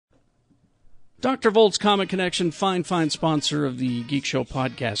Dr. Volt's Comic Connection, fine sponsor of the Geek Show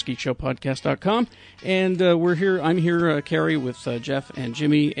podcast, geekshowpodcast.com. And we're here. I'm here, Carrie, with Jeff and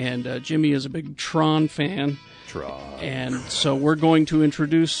Jimmy. And Jimmy is a big Tron fan. And so we're going to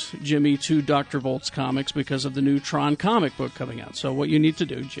introduce Jimmy to Dr. Volt's comics because of the new Tron comic book coming out. So what you need to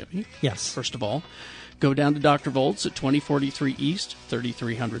do, Jimmy, yes, first of all, go down to Dr. Volt's at 2043 East,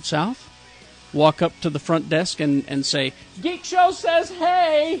 3300 South. Walk up to the front desk and say, Geek Show says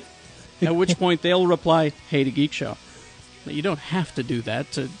hey! At which point they'll reply, hey to Geek Show. Now, you don't have to do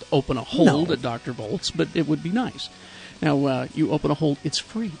that to open a hold at Dr. Volt's, but it would be nice. Now, you open a hold, it's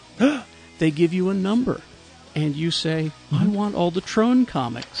free. They give you a number, and you say, I want all the Tron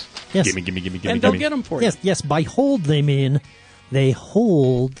comics. Yes. Gimme. And they'll get them for you. Yes, by hold they mean they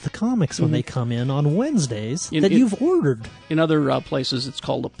hold the comics when they come in on Wednesdays that you've ordered. In other places, it's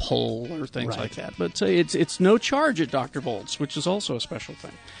called a pull or things like that. But it's no charge at Dr. Volt's, which is also a special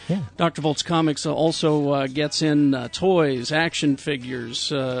thing. Yeah. Dr. Volt's Comics also gets in toys, action figures,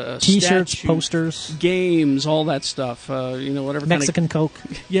 T-shirts, statues, posters, games, all that stuff. Whatever. Mexican Coke.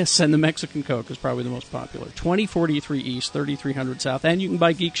 Yes, and the Mexican Coke is probably the most popular. 2043 East, 3300 South, and you can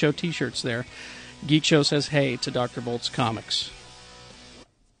buy Geek Show T-shirts there. Geek Show says hey to Dr. Volt's Comics.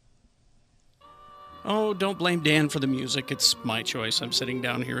 Oh, don't blame Dan for the music. It's my choice. I'm sitting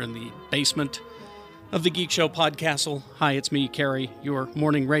down here in the basement of the Geek Show Podcastle. Hi, it's me, Carrie, your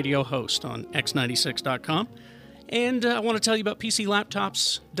morning radio host on X96.com. And I want to tell you about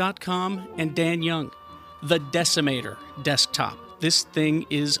PCLaptops.com and Dan Young, the Decimator desktop. This thing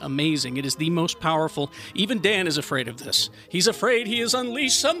is amazing. It is the most powerful. Even Dan is afraid of this. He's afraid he has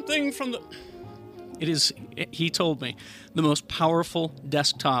unleashed something from the... It is, he told me, the most powerful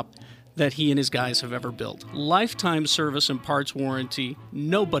desktop that he and his guys have ever built. Lifetime service and parts warranty.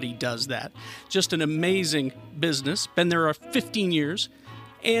 Nobody does that. Just an amazing business. Been there 15 years.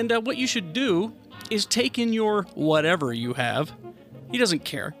 And what you should do is take in your whatever you have. He doesn't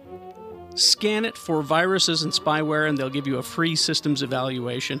care. Scan it for viruses and spyware, and they'll give you a free systems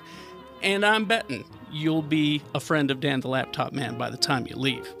evaluation. And I'm betting you'll be a friend of Dan the Laptop Man by the time you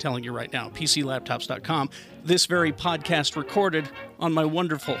leave. Telling you right now, PCLaptops.com. This very podcast recorded on my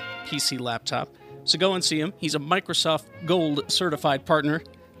wonderful PC laptop. So go and see him. He's a Microsoft Gold certified partner.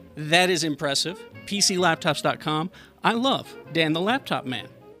 That is impressive. PCLaptops.com. I love Dan the Laptop Man.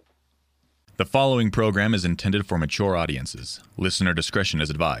 The following program is intended for mature audiences. Listener discretion is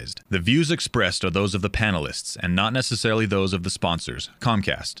advised. The views expressed are those of the panelists and not necessarily those of the sponsors,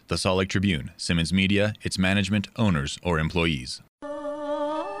 Comcast, the Salt Lake Tribune, Simmons Media, its management, owners, or employees.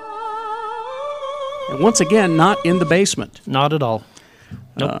 And once again, not in the basement. Not at all.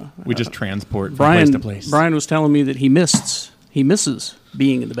 Nope. We just transport from place to place. Brian was telling me that he misses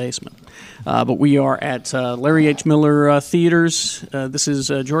being in the basement. But we are at Larry H. Miller Theaters. This is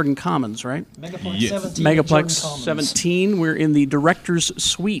Jordan Commons, right? Megaplex 17. Megaplex 17. We're in the director's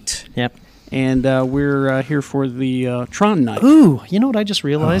suite. Yep. And we're here for the Tron night. Ooh, you know what I just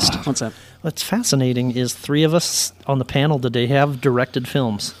realized? What's that? What's fascinating is 3 of us on the panel today have directed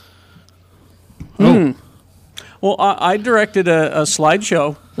films. Oh. Well, I directed a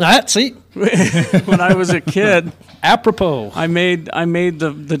slideshow. See? When I was a kid. Apropos. I made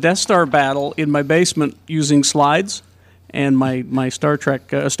the Death Star battle in my basement using slides and my Star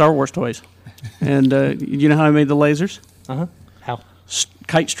Wars toys. And you know how I made the lasers? How?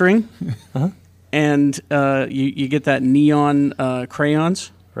 Kite string. And you get that neon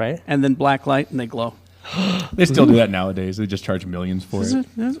crayons. Right. And then black light, and they glow. They still do that nowadays. They just charge millions for it.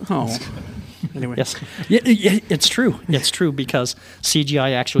 Oh. Anyway. Yes. It's true. It's true because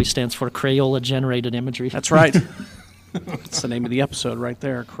CGI actually stands for Crayola Generated Imagery. That's right. That's the name of the episode right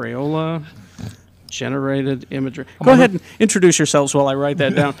there. Crayola Generated Imagery. Go ahead and introduce yourselves while I write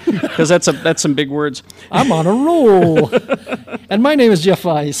that down, because that's some big words. I'm on a roll. And my name is Jeff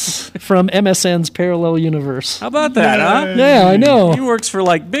Weiss from MSN's Parallel Universe. How about that, huh? Yeah, I know. He works for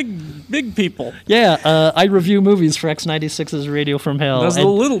like big people. Yeah, I review movies for X96's Radio from Hell. Those are the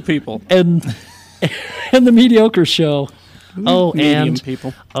little people. And the Mediocre Show. Medium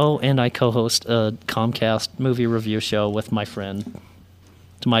people. And I co-host a Comcast movie review show with my friend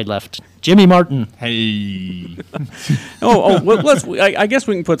to my left, Jimmy Martin. Hey. I guess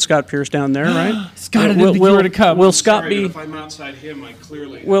we can put Scott Pierce down there, right? Scott, I didn't think you were to come. Will Scott be? If I'm outside him, I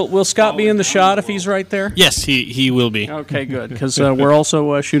clearly. Will Scott be in the shot if he's right there? Yes, he will be. Okay, good, because we're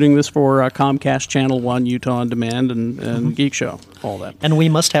also shooting this for Comcast Channel 1, Utah On Demand, and Geek Show, all that. And we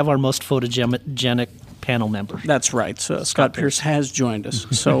must have our most photogenic panel member. That's right. Scott Pierce has joined us.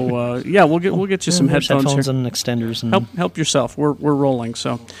 So yeah, we'll get you some There's headphones here. and extenders. And Help yourself. We're rolling.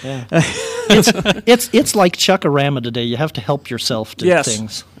 So yeah. it's like Chuck-a-rama today. You have to help yourself to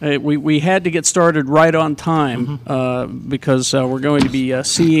things. We had to get started right on time because we're going to be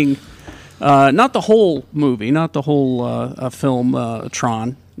seeing not the whole movie, not the whole film,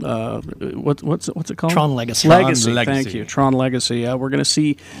 Tron. What's it called? Tron Legacy. Legacy. Thank you. Tron Legacy. We're going to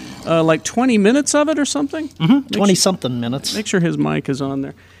see like 20 minutes of it or something. 20-something minutes. Make sure his mic is on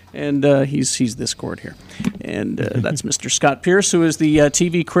there. And he's this cord here. And that's Mr. Scott Pierce, who is the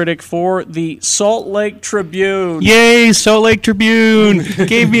TV critic for the Salt Lake Tribune. Yay, Salt Lake Tribune!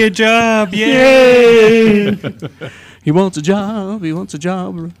 Gave me a job. Yay! He wants a job. He wants a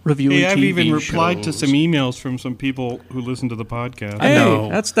job reviewing Hey, I've TV even replied to shows. some emails from some people who listen to the podcast. Hey, know.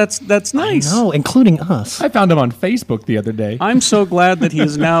 that's nice. No, including us. I found him on Facebook the other day. I'm so glad that he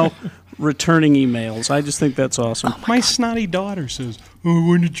is now returning emails. I just think that's awesome. My snotty daughter says, "Oh,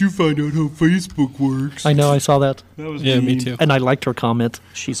 when did you find out how Facebook works?" I know, I saw that. That was Yeah, me mean. too. And I liked her comment.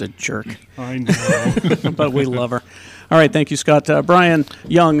 She's a jerk, I know. but we love her. All right, thank you, Scott. Brian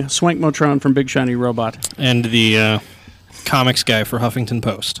Young, Swankmotron from Big Shiny Robot. And the comics guy for Huffington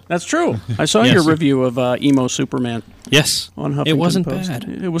Post. That's true. I saw Yes. your review of Emo Superman Yes. on Huffington It wasn't Post. bad.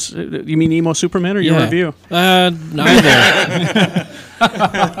 It was. You mean Emo Superman or your review? Neither.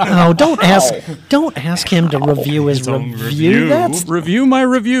 No, don't ask him to review his own review. review. That's Review my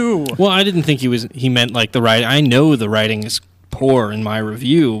review. Well, I didn't think he meant like the writing. I know the writing is poor in my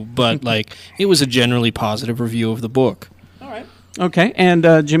review, but like it was a generally positive review of the book. Okay, and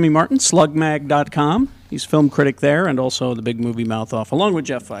Jimmy Martin, slugmag.com. He's film critic there and also the Big Movie Mouth Off, along with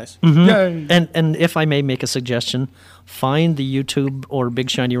Jeff Weiss. Yay. And if I may make a suggestion, find the YouTube or Big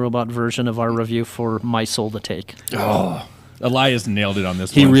Shiny Robot version of our review for My Soul to Take. Elias nailed it on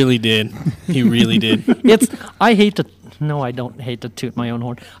this He one. really did. He really did. I don't hate to toot my own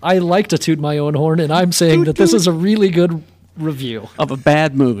horn. I like to toot my own horn, and I'm saying that this is a really good review. Of a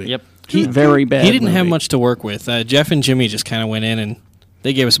bad movie. Yep. Very bad He didn't have movie. much to work with. Jeff and Jimmy just kind of went in and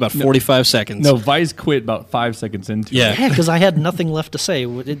they gave us about 45 seconds. No, Vice quit about 5 seconds into Yeah. it. Yeah, because I had nothing left to say.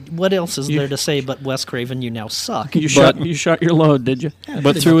 What else is there to say but Wes Craven, you now suck? You shot your load, did you?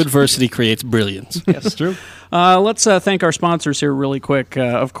 But through adversity creates brilliance. That's true. Let's thank our sponsors here really quick.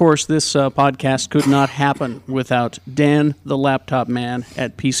 Of course, this podcast could not happen without Dan, the laptop man,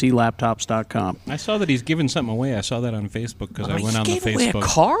 at PCLaptops.com. I saw that he's giving something away. I saw that on Facebook because I went on the Gave away a Facebook.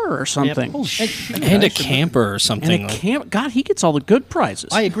 car or something. And a camper or And something. a camp. God, he gets all the good prizes.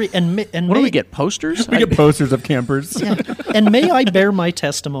 I agree. And What do we get? Posters? We get posters of campers. and may I bear my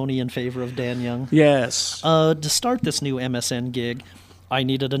testimony in favor of Dan Young? Yes. To start this new MSN gig, I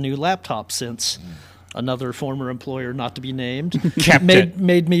needed a new laptop since another former employer, not to be named,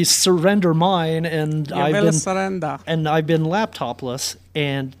 made me surrender mine, and I've been laptopless.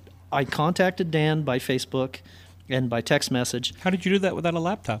 And I contacted Dan by Facebook and by text message. How did you do that without a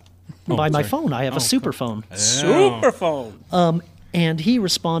laptop? By my phone. I have a super phone. Superphone. And he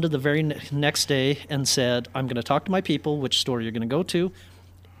responded the very next day and said, I'm going to talk to my people, which store you're going to go to.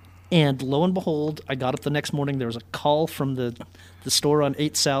 And lo and behold, I got up the next morning. There was a call from the store on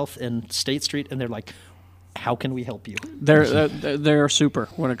 8 South and State Street, and they're like, how can we help you? They're super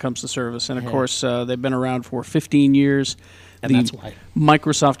when it comes to service. And, of course, they've been around for 15 years. And that's why.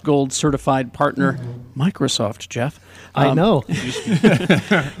 Microsoft Gold certified partner. Microsoft, Jeff. I know.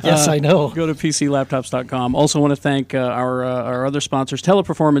 Yes, I know. Go to PCLaptops.com. Also want to thank our other sponsors,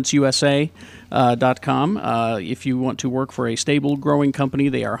 TeleperformanceUSA.com. If you want to work for a stable, growing company,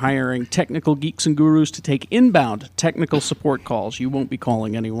 they are hiring technical geeks and gurus to take inbound technical support calls. You won't be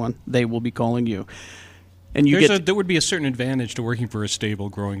calling anyone. They will be calling you. And you There would be a certain advantage to working for a stable,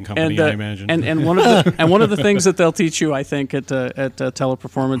 growing company, I imagine. And one of the things that they'll teach you, I think, at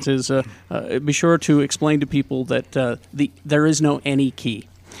Teleperformance is be sure to explain to people that there is no any key.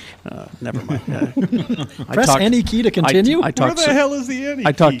 Never mind. Press any key to continue? I talked hell is the any?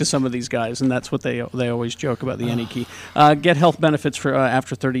 I talked to some of these guys, and that's what they always joke about, the any key. Get health benefits for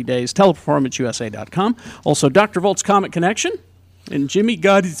after 30 days. Teleperformanceusa.com. Also, Dr. Volt's Comic Connection. And Jimmy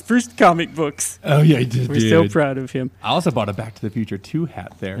got his first comic books. Oh, yeah, he did. We're so proud of him. I also bought a Back to the Future 2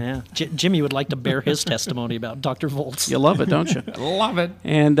 hat there. Yeah, Jimmy would like to bear his testimony about Dr. Volts. You love it, don't you? Love it.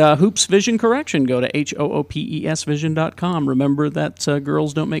 And Hoops Vision Correction. Go to HOOPESvision.com. Remember that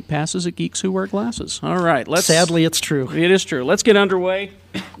girls don't make passes at geeks who wear glasses. All right. Sadly, it's true. It is true. Let's get underway.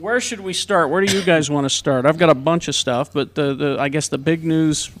 Where should we start? Where do you guys want to start? I've got a bunch of stuff, but I guess the big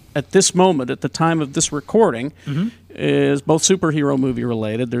news at this moment, at the time of this recording, is both superhero movie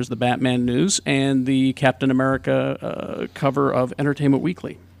related. There's the Batman news and the Captain America cover of Entertainment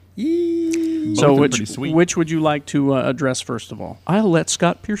Weekly. So which would you like to address first of all? I'll let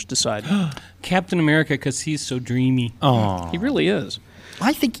Scott Pierce decide. Captain America, because he's so dreamy. Oh, he really is.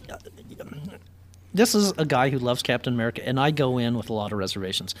 I think this is a guy who loves Captain America, and I go in with a lot of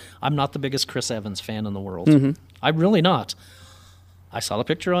reservations. I'm not the biggest Chris Evans fan in the world. Mm-hmm. I'm really not. I saw the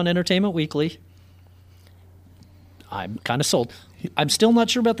picture on Entertainment Weekly. I'm kind of sold. I'm still not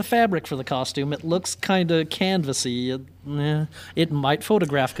sure about the fabric for the costume. It looks kind of canvassy. It might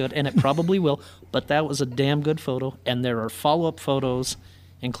photograph good, and it probably will, but that was a damn good photo. And there are follow-up photos,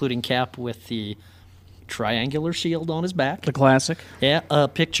 including Cap with the triangular shield on his back. The classic. Yeah, a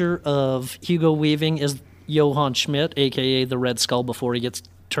picture of Hugo Weaving as Johann Schmidt, a.k.a. the Red Skull, before he gets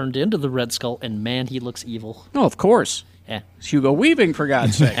turned into the Red Skull, and man, he looks evil. Oh, of course. Yeah. It's Hugo Weaving, for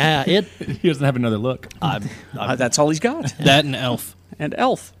God's sake. He doesn't have another look. That's all he's got. That and Elf. And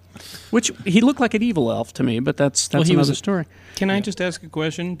Elf. Which, he looked like an evil elf to me, but that's another story. Can I just ask a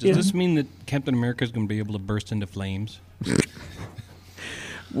question? Does this mean that Captain America is going to be able to burst into flames?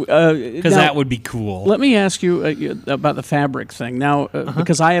 Because that would be cool. Let me ask you about the fabric thing. Now,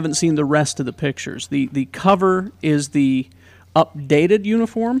 because I haven't seen the rest of the pictures. The cover is the updated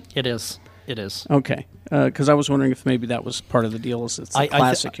uniform? It is. It is. Okay. Because I was wondering if maybe that was part of the deal. It's a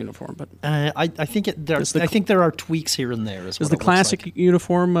classic uniform, but I think I think there are tweaks here and there. Is the classic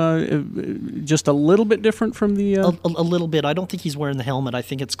uniform just a little bit different from the? A little bit. I don't think he's wearing the helmet. I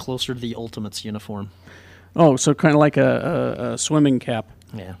think it's closer to the Ultimates uniform. Oh, so kind of like a swimming cap.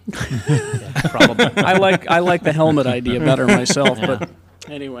 Yeah, probably. I like the helmet idea better myself, but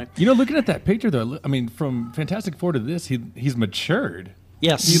anyway. Looking at that picture though, I mean, from Fantastic Four to this, he's matured.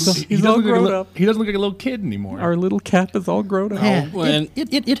 Yes, he's all grown up. He doesn't look like a little kid anymore. Our little Cap is all grown up. Yeah.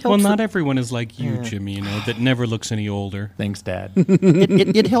 It helps. Well, not everyone is like you, Jimmy. That never looks any older. Thanks, Dad.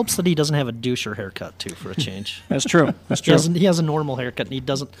 It helps that he doesn't have a doucher haircut too, for a change. That's true. That's true. He has a normal haircut, and he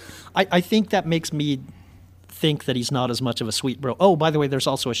doesn't. I think that makes me think that he's not as much of a sweet bro. Oh, by the way, there's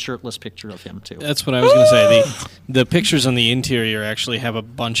also a shirtless picture of him too. That's what I was going to say. The pictures on the interior actually have a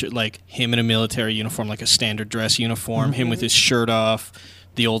bunch of him in a military uniform, like a standard dress uniform, him with his shirt off,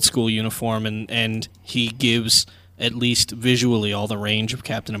 the old school uniform, and he gives at least visually all the range of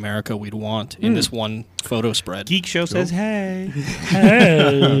Captain America we'd want in this one photo spread. Geek Show says hey.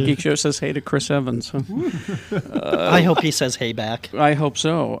 Hey. Geek Show says hey to Chris Evans. I hope he says hey back. I hope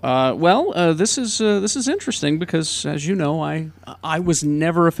so. This is interesting because, as you know, I was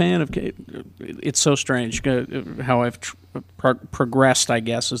never a fan of. It's so strange how I've progressed, I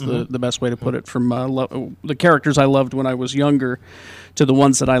guess, is the best way to put it, from the characters I loved when I was younger to the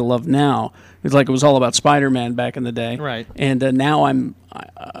ones that I love now. It's like it was all about Spider-Man back in the day. Right. And now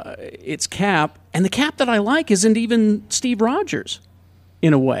it's Cap, and the Cap that I like isn't even Steve Rogers,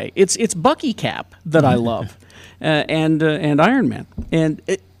 in a way. It's Bucky Cap that I love, and Iron Man. And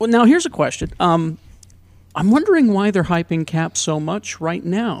now here's a question. I'm wondering why they're hyping Cap so much right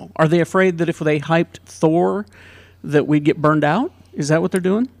now. Are they afraid that if they hyped Thor, that we'd get burned out? Is that what they're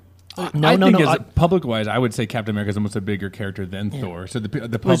doing? No. Public-wise, I would say Captain America is almost a bigger character than Thor. So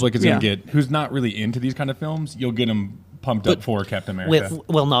the public is going to get, who's not really into these kind of films, you'll get them pumped up for Captain America.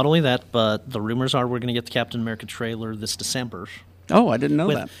 Not only that, but the rumors are we're going to get the Captain America trailer this December. Oh, I didn't know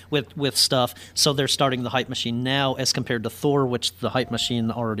that. With stuff. So they're starting the hype machine now as compared to Thor, which the hype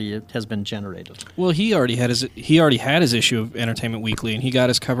machine already has been generated. Well, he already had his issue of Entertainment Weekly, and he got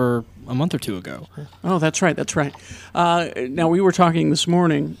his cover a month or two ago. Oh, that's right. Now, we were talking this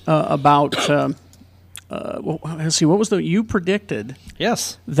morning about, let's see, what was you predicted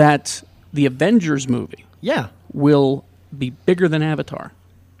that the Avengers movie will be bigger than Avatar.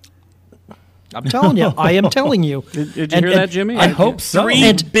 I'm telling you. I am telling you. Did you hear that, Jimmy? I hope so.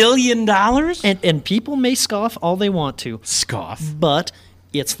 $3 billion? And people may scoff all they want to. Scoff. But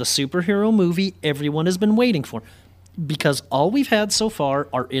it's the superhero movie everyone has been waiting for. Because all we've had so far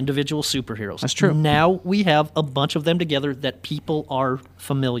are individual superheroes. That's true. Now we have a bunch of them together that people are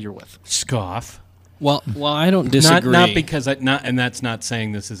familiar with. Scoff. Well, I don't disagree. Not because and that's not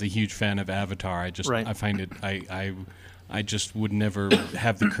saying this is a huge fan of Avatar. I find it. I just would never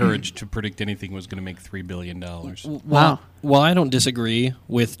have the courage to predict anything was going to make $3 billion. Wow. Well, I don't disagree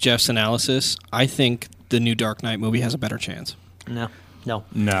with Jeff's analysis. I think the new Dark Knight movie has a better chance. No.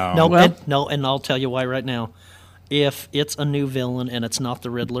 And I'll tell you why right now. If it's a new villain and it's not the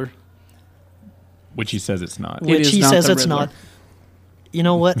Riddler, which he says it's not. Which he says it's not. You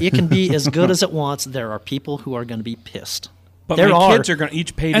know what? It can be as good as it wants. There are people who are going to be pissed. But my kids are going to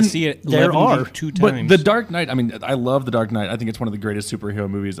each pay to see it 2 times. But The Dark Knight, I love The Dark Knight. I think it's one of the greatest superhero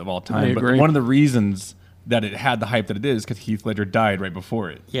movies of all time. I agree. But one of the reasons that it had the hype that it is because Heath Ledger died right before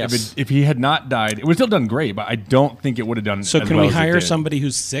it. Yes. If he had not died, it would have still done great, but I don't think it would have done So as can well we as it hire did. somebody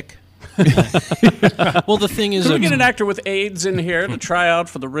who's sick? Well, the thing is... Can we get an actor with AIDS in here to try out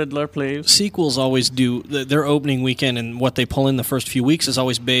for the Riddler, please? Sequels always do... Their opening weekend and what they pull in the first few weeks is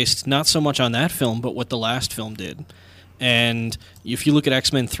always based not so much on that film, but what the last film did. And if you look at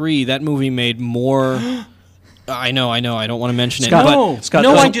X-Men 3, that movie made more... I know. I don't want to mention it.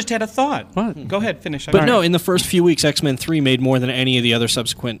 I just had a thought. What? Go ahead, finish. But no, in the first few weeks, X-Men 3 made more than any of the other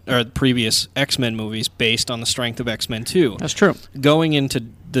subsequent or previous X-Men movies based on the strength of X-Men 2. That's true. Going into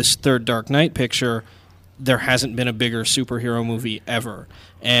this third Dark Knight picture, there hasn't been a bigger superhero movie ever.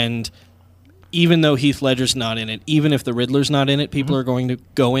 And even though Heath Ledger's not in it, even if the Riddler's not in it, people are going to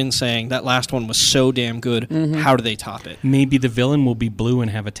go in saying, that last one was so damn good, how do they top it? Maybe the villain will be blue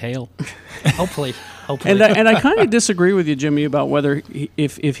and have a tail. Hopefully. And I kind of disagree with you, Jimmy, about whether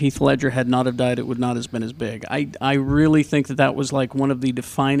if Heath Ledger had not have died, it would not have been as big. I really think that was like one of the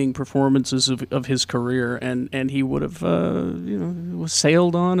defining performances of his career, and he would have was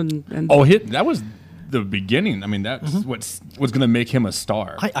sailed on and that was the beginning. I mean, that's what's going to make him a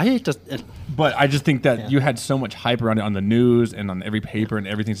star. I hate to, but I just think that you had so much hype around it on the news and on every paper and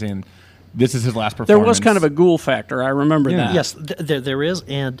everything saying this is his last performance. There was kind of a ghoul factor. I remember that. Yes, there is,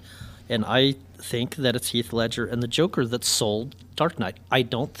 and I think that it's Heath Ledger and the Joker that sold Dark Knight. I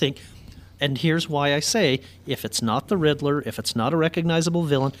don't think, and here's why I say, if it's not the Riddler, if it's not a recognizable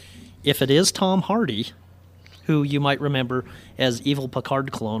villain, if it is Tom Hardy, who you might remember as evil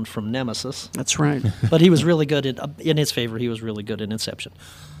Picard clone from Nemesis. That's right. But he was really good in his favor. He was really good in Inception.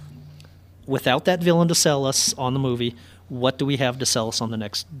 Without that villain to sell us on the movie, what do we have to sell us on the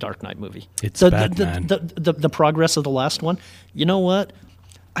next Dark Knight movie? It's Batman. The progress of the last one. You know what?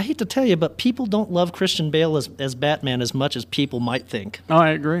 I hate to tell you, but people don't love Christian Bale as Batman as much as people might think. Oh, I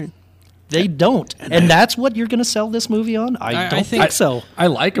agree. They don't. And that's what you're going to sell this movie on? I don't think so. I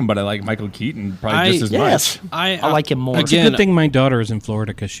like him, but I like Michael Keaton probably just as much. I like him more. It's a good thing my daughter is in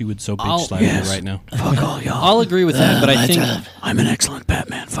Florida because she would so bitch slide me right now. Fuck all y'all. I'll agree with that, but I think... I'm an excellent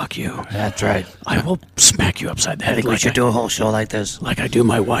Batman. Fuck you. That's right. I will smack you upside the head. I think we should do a whole show like this. Like I do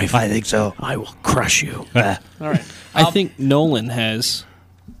my wife. I think so. I will crush you. All right. I think Nolan has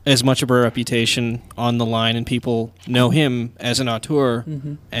as much of a reputation on the line, and people know him as an auteur,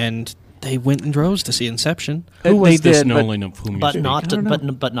 and they went in droves to see Inception. Who was this Nolan of whom you speak?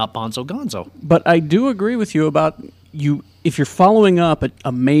 But not Bonzo Gonzo. But I do agree with you about you. If you're following up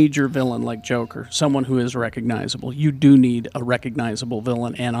a major villain like Joker, someone who is recognizable, you do need a recognizable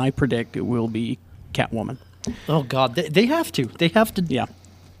villain, and I predict it will be Catwoman. Oh God, they have to. They have to. Yeah.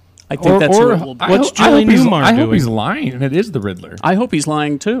 I think that's who it will be. What's Julie Newmar doing? I hope he's lying, and it is the Riddler. I hope he's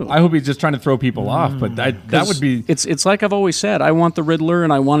lying too. I hope he's just trying to throw people off, but that would be... It's like I've always said, I want the Riddler,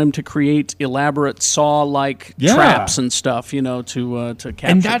 and I want him to create elaborate Saw-like traps and stuff, to capture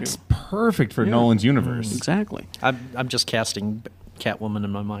And that's people. perfect for Nolan's universe. Exactly. I'm just casting Catwoman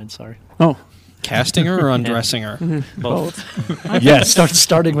in my mind, sorry. Oh. Casting her or undressing her? Both. Yes.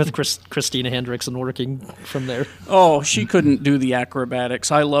 Starting with Christina Hendricks and working from there. Oh, she couldn't do the acrobatics.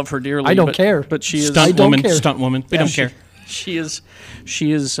 I love her dearly. I don't care. But she is stunt woman. We don't care. She is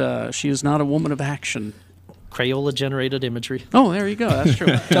not a woman of action. Crayola generated imagery. Oh, there you go. That's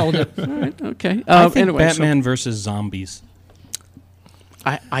true. All right. Okay. I think Batman versus zombies.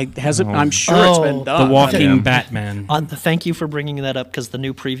 I'm sure it's been done. The Walking Batman. Thank you for bringing that up, because the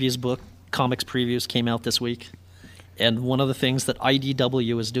new previews book, comics previews, came out this week, and one of the things that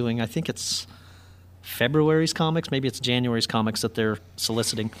IDW is doing, I think it's February's comics, maybe it's January's comics that they're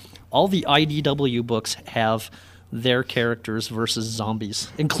soliciting. All the IDW books have their characters versus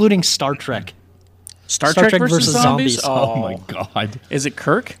zombies, including Star Trek. Star Trek versus zombies? Oh my God! Is it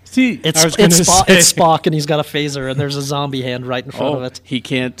Kirk? See, it's Spock, and he's got a phaser, and there's a zombie hand right in front of it. He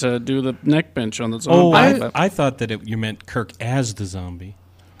can't do the neck bench on the zombie. I thought that you meant Kirk as the zombie.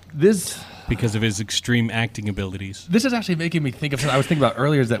 Because of his extreme acting abilities. This is actually making me think of something I was thinking about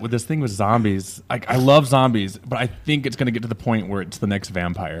earlier, is that with this thing with zombies, I love zombies, but I think it's going to get to the point where it's the next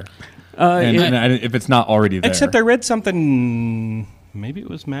vampire. And if it's not already there. Except I read something, maybe it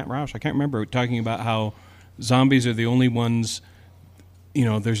was Matt Roush, I can't remember, talking about how zombies are the only ones...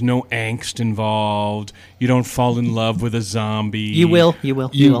 there's no angst involved. You don't fall in love with a zombie. You will.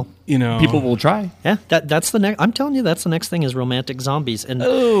 People will try. Yeah, that's the next. I'm telling you, that's the next thing is romantic zombies. And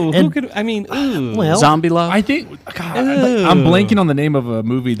well, zombie love. I think. God, I'm blanking on the name of a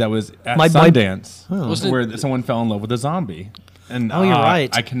movie that was at Sundance where someone fell in love with a zombie. And you're right.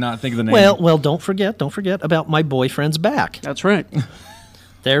 I cannot think of the name. Well, don't forget about My Boyfriend's Back. That's right.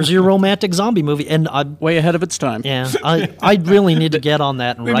 There's your romantic zombie movie, and way ahead of its time. Yeah, I really need to get on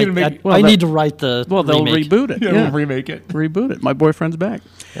that and write. I need to write the. Well, they'll reboot it. Yeah, we'll remake it. Reboot it. My boyfriend's back.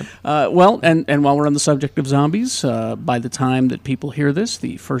 Yep. Well, and while we're on the subject of zombies, by the time that people hear this,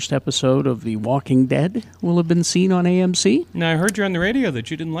 the first episode of The Walking Dead will have been seen on AMC. Now, I heard you on the radio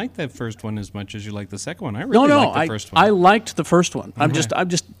that you didn't like that first one as much as you liked the second one. I really liked the first one. I liked the first one.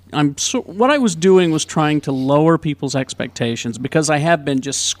 What I was doing was trying to lower people's expectations because I have been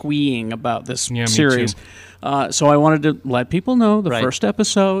just squeeing about this series. So I wanted to let people know the first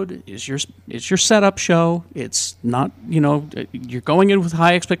episode is your setup show. It's not, you're going in with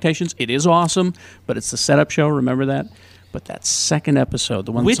high expectations. It is awesome, but it's the setup show. Remember that. But that second episode,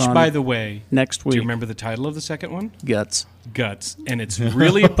 the one which, that's on by the way, next week. Do you remember the title of the second one? Guts. And it's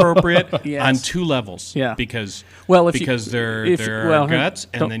really appropriate on two levels. Yeah. Because there are guts,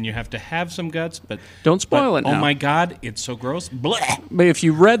 and then you have to have some guts. But don't spoil it now. Oh my God, it's so gross. Blech. But if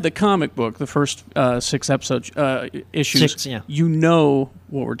you read the comic book, the first 6 issues, you know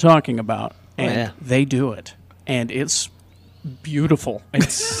what we're talking about, and they do it, and it's beautiful.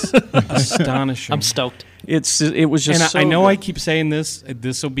 It's astonishing. I'm stoked. It was just. And so I know good. I keep saying this.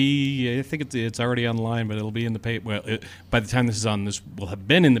 This will be. I think it's already online, but it'll be in the paper. Well, by the time this is on, this will have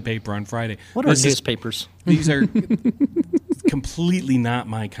been in the paper on Friday. What are newspapers? These are completely not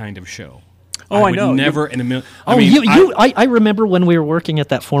my kind of show. Oh, I know. Never in a million. I remember when we were working at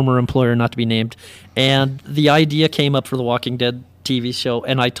that former employer, not to be named, and the idea came up for the Walking Dead TV show,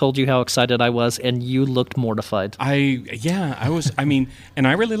 and I told you how excited I was, and you looked mortified. I was. And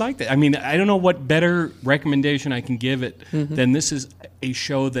I really liked it. I don't know what better recommendation I can give it than this is a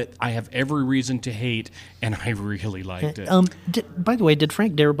show that I have every reason to hate, and I really liked it. By the way, did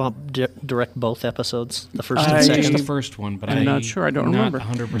Frank Darabont direct both episodes, the first and I second? just the first one, but I'm not sure. I don't remember.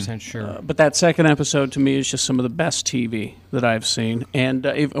 Not 100% sure. But that second episode to me is just some of the best TV that I've seen. And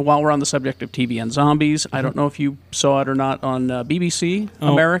while we're on the subject of TV and zombies, I don't know if you saw it or not on BBC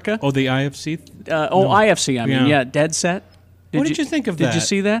America. Oh, the IFC. IFC. Dead Set. What did you think of that? Did you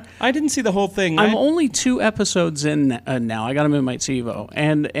see that? I didn't see the whole thing. I'm only 2 episodes in now. I got them in my TiVo,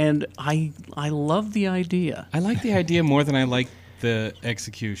 and I love the idea. I like the idea more than I like the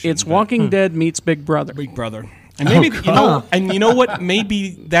execution. It's Walking Dead meets Big Brother. Big Brother. And maybe you know what? Maybe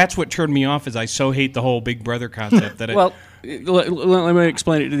that's what turned me off. Is I so hate the whole Big Brother concept that. Let me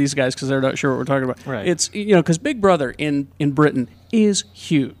explain it to these guys because they're not sure what we're talking about. Right. It's because Big Brother in Britain is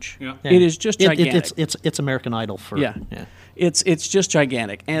huge. Yeah. It is just gigantic. It's American Idol for It's just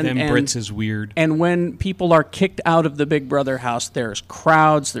gigantic. And Brits is weird. And when people are kicked out of the Big Brother house, there's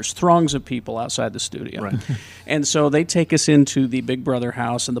crowds, there's throngs of people outside the studio. Right. And so they take us into the Big Brother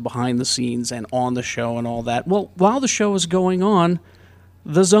house and the behind the scenes and on the show and all that. Well, while the show is going on,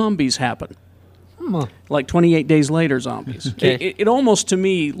 the zombies happen. Like 28 days later, zombies. Okay. It almost to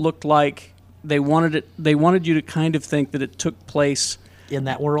me looked like they wanted you to kind of think that it took place in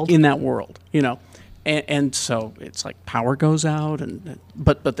that world. And so it's like power goes out,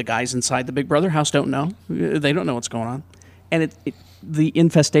 but the guys inside the Big Brother house don't know. They don't know what's going on, and the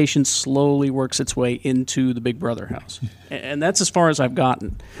infestation slowly works its way into the Big Brother house, and that's as far as I've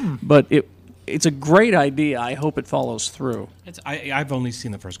gotten. But it's a great idea. I hope it follows through. I've only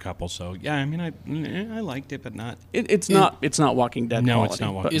seen the first couple, so yeah. I liked it, but not. It's not Walking Dead. No, quality, it's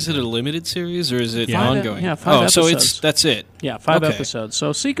not Walking. Is it a limited series or is it Yeah. ongoing? Yeah, 5 episodes. So that's it. Yeah, 5 episodes.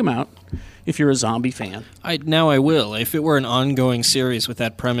 So seek them out if you're a zombie fan. I will. If it were an ongoing series with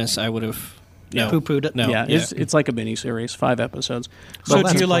that premise, I would have. Poo-pooed it. No. Yeah, it's like a mini-series, 5 episodes. So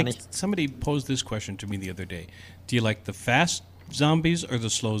do you like? Somebody posed this question to me the other day. Do you like the fast zombies or the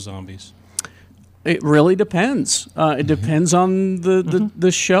slow zombies? It really depends. It depends on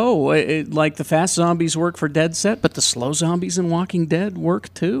the show. Like the fast zombies work for Dead Set, but the slow zombies in Walking Dead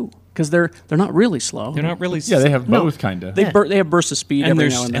work too because they're not really slow. They're not really. Yeah, they have both kind of. They have bursts of speed every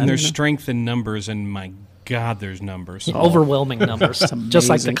now and then. And there's strength in numbers, and my God, there's numbers. Overwhelming numbers, just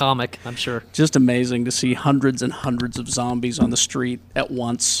like the comic, I'm sure. Just amazing to see hundreds and hundreds of zombies on the street at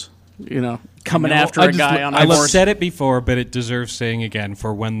once. Coming after a guy on a horse. I've said it before, but it deserves saying again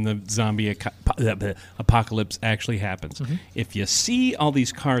for when the zombie apocalypse actually happens. Mm-hmm. If you see all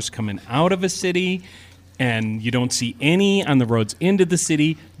these cars coming out of a city and you don't see any on the roads into the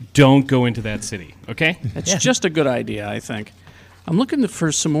city, don't go into that city, okay? It's just a good idea, I think. I'm looking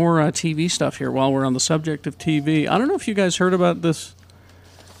for some more TV stuff here while we're on the subject of TV. I don't know if you guys heard about this.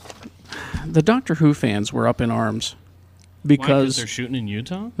 The Doctor Who fans were up in arms. Because they're shooting in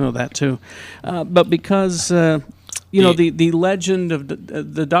Utah? Oh, that too. But because, the legend of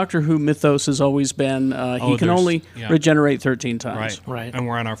the Doctor Who mythos has always been he can only regenerate 13 times. Right. And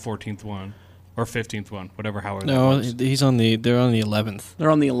we're on our 14th one. or 15th one, whatever. However, no, he's on the. They're on the 11th.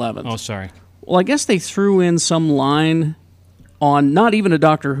 They're on the 11th. Oh, sorry. Well, I guess they threw in some line on not even a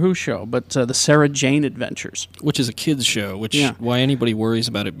Doctor Who show, but the Sarah Jane Adventures, which is a kids show. Why anybody worries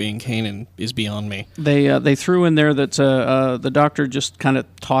about it being Kanan is beyond me. They threw in there that the Doctor just kind of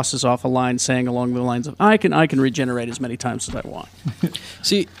tosses off a line saying along the lines of I can regenerate as many times as I want.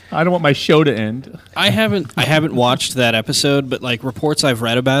 See, I don't want my show to end. I haven't watched that episode, but like reports I've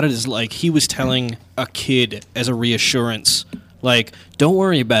read about it is like he was telling a kid as a reassurance, like, don't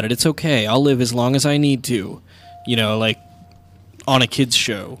worry about it, it's okay, I'll live as long as I need to, like on a kids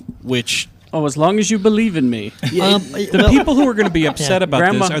show, which as long as you believe in me. The people who are going to be upset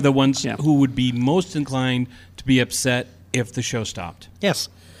about this are the ones who would be most inclined to be upset if the show stopped. Yes.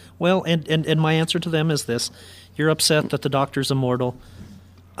 Well, and my answer to them is this. You're upset that the Doctor's immortal.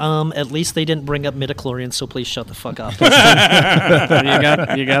 At least they didn't bring up midichlorians, so please shut the fuck up.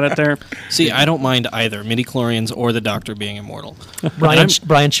 You got it there. See, I don't mind either midichlorians or the Doctor being immortal. Brian,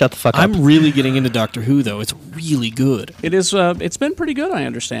 shut the fuck up. I'm really getting into Doctor Who, though. It's really good. It is. It's been pretty good, I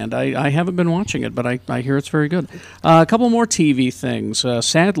understand. I haven't been watching it, but I hear it's very good. A couple more TV things.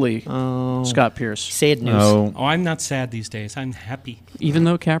 Sadly, Scott Pierce. Sad news. Oh, I'm not sad these days. I'm happy. Even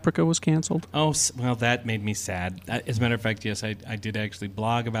though Caprica was canceled? Oh, well, that made me sad. As a matter of fact, yes, I did actually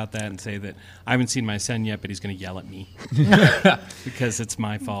blog about that and say that I haven't seen my son yet, but he's going to yell at me because it's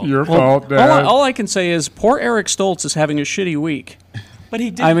my fault. Your fault, Dad. All I can say is poor Eric Stoltz is having a shitty week. But he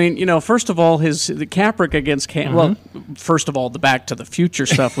did. I mean, first of all, the Caprica against well, first of all, the Back to the Future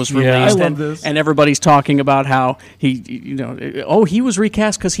stuff was released, I love this. And everybody's talking about how he was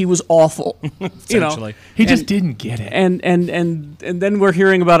recast because he was awful. Essentially, he just didn't get it. And then we're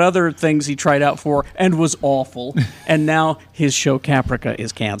hearing about other things he tried out for and was awful, and now his show Caprica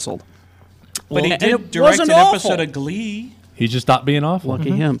is canceled. But he did direct an episode of Glee. He just stopped being awful.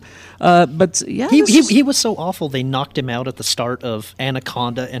 Lucky him. But yeah, he was so awful they knocked him out at the start of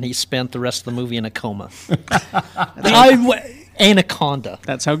Anaconda, and he spent the rest of the movie in a coma. Anaconda.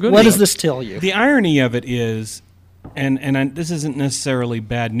 That's how good. What does this tell you? The irony of it is, and this isn't necessarily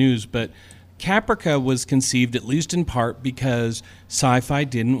bad news, but Caprica was conceived at least in part because sci-fi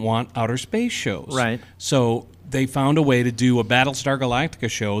didn't want outer space shows. Right. So they found a way to do a Battlestar Galactica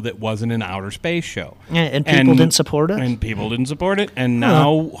show that wasn't an outer space show. Yeah, and people didn't support it? And people didn't support it. And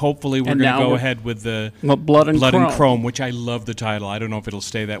now, hopefully, we're going to go ahead with the Blood and Chrome, which I love the title. I don't know if it'll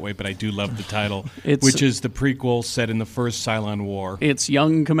stay that way, but I do love the title, which is the prequel set in the first Cylon War. It's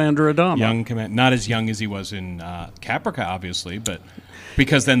young Commander Adama. Not as young as he was in Caprica, obviously, but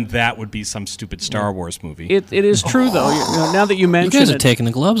because then that would be some stupid Star Wars movie. It is true, though. Now that you mention it. You guys are taking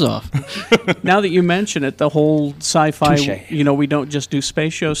the gloves off. Now that you mention it, the whole sci-fi, Touché. we don't just do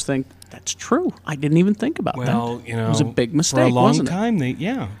space shows thing. That's true. I didn't even think about that. Well, it was a big mistake, for a long wasn't time,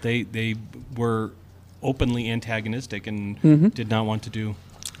 they were openly antagonistic and did not want to do.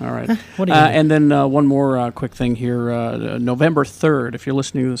 All right. And then one more quick thing here. November 3rd, if you're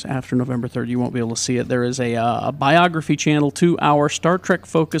listening to this after November 3rd, you won't be able to see it. There is a Biography Channel 2-hour Star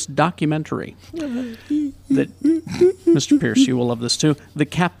Trek-focused documentary that, Mr. Pierce, you will love this too, The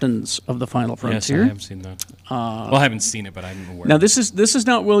Captains of the Final Frontier. Yes, I have seen that. Well, I haven't seen it, but I'm aware. Now, this is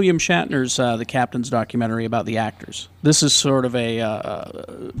not William Shatner's The Captains documentary about the actors. This is sort of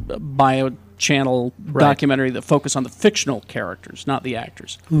a bio-channel documentary that focuses on the fictional characters, not the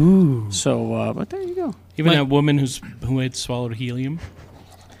actors. Ooh. So, but there you go. Even a woman who had swallowed helium.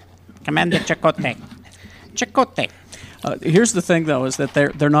 Commander Chakotay. Here's the thing, though, is that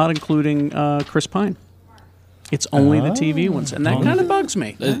they're not including Chris Pine. It's only the TV ones, and that kind of bugs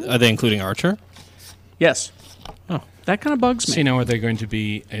me. Are they including Archer? Yes. Oh, that kind of bugs me. See, now are they going to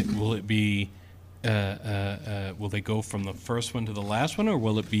be? Will it be? Will they go from the first one to the last one, or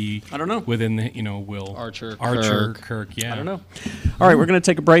will it be? I don't know. Within the Will Archer, Kirk. Yeah, I don't know. All right, we're going to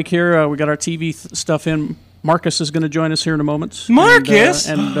take a break here. We got our TV stuff in. Marcus is going to join us here in a moment. Marcus,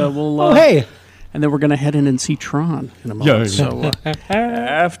 and we'll. Oh, hey. And then we're going to head in and see Tron in a moment. So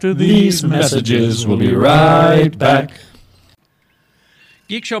after these messages, we'll be right back.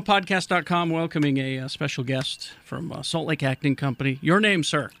 GeekShowPodcast.com welcoming a special guest from Salt Lake Acting Company. Your name,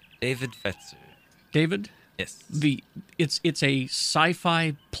 sir? David Fetzer. David? Yes. It's a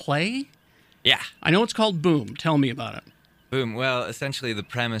sci-fi play? Yeah. I know it's called Boom. Tell me about it. Boom. Well, essentially the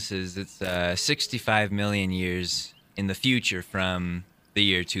premise is it's 65 million years in the future from the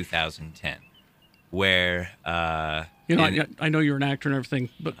year 2010. Where I know you're an actor and everything,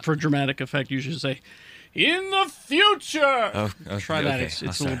 but for dramatic effect, you should say, "In the future." Oh, okay, try that. Okay.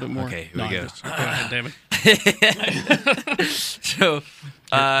 It's a little bit more. Okay, here we go. Go ahead, David. So,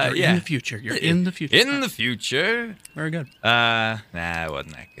 you're in the future. You're in the future. In the future. Very good. Nah, it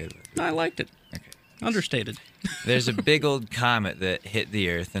wasn't that good. I liked it. Understated. There's a big old comet that hit the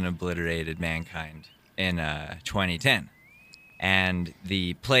Earth and obliterated mankind in 2010. And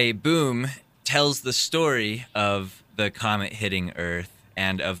the play Boom tells the story of the comet hitting Earth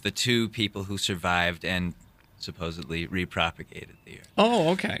and of the two people who survived and supposedly repropagated the Earth. Oh,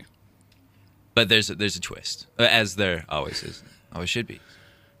 okay. But there's a twist, as there always is, always should be.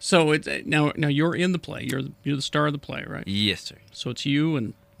 So it's now you're in the play. You're the star of the play, right? Yes, sir. So it's you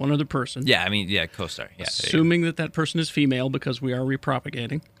and one other person. Yeah, I mean, yeah, co-star. Yeah, assuming that person is female because we are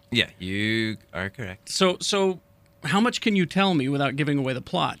repropagating. Yeah, you are correct. So how much can you tell me without giving away the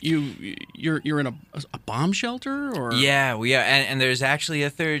plot? You're in a bomb shelter, or? Yeah, we are, and there's actually a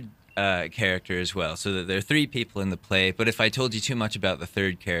third character as well. So there are three people in the play, but if I told you too much about the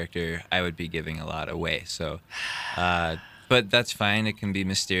third character, I would be giving a lot away. So, but that's fine. It can be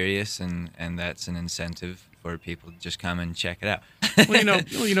mysterious, and that's an incentive for people to just come and check it out.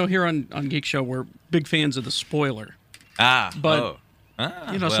 well, here on Geek Show, we're big fans of the spoiler. So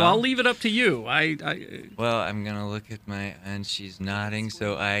I'll leave it up to you. Well, I'm gonna look at and she's nodding,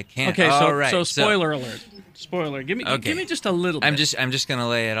 so I can't. Okay, so spoiler alert. Spoiler. Give me just a little bit. I'm just gonna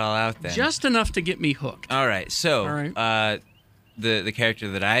lay it all out then. Just enough to get me hooked. All right. So, the character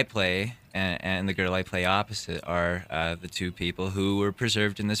that I play and the girl I play opposite are the two people who were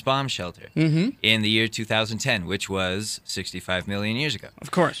preserved in this bomb shelter in the year 2010, which was 65 million years ago. Of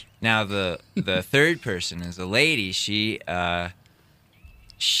course. Now the third person is a lady. She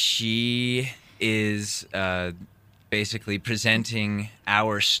is basically presenting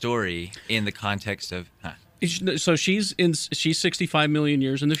our story in the context of. So she's 65 million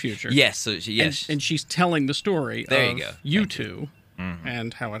years in the future. Yes. So yes, and she's telling the story. There of you go. You two. Mm-hmm.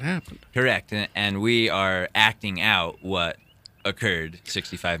 And how it happened. Correct. And we are acting out what occurred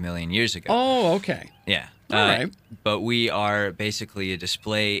 65 million years ago. Oh, okay. Yeah. All right. But we are basically a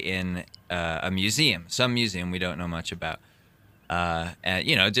display in a museum, some museum we don't know much about.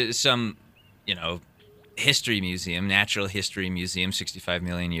 Some history museum, natural history museum, 65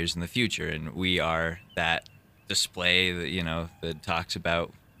 million years in the future. And we are that display that talks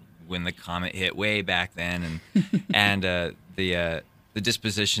about when the comet hit way back then and the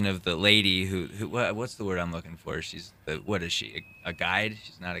disposition of the lady who what's the word I'm looking for? What is she? A guide?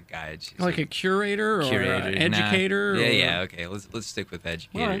 She's not a guide. She's like a curator or an educator? Yeah. Okay, let's stick with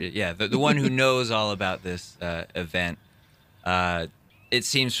educator. Right. Yeah, the one who knows all about this event. It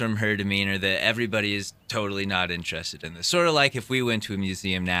seems from her demeanor that everybody is totally not interested in this. Sort of like if we went to a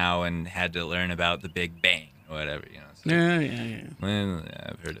museum now and had to learn about the Big Bang or whatever. Yeah. Well,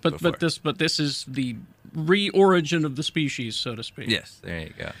 I've heard it before. But this is the re-origin of the species, so to speak. Yes, there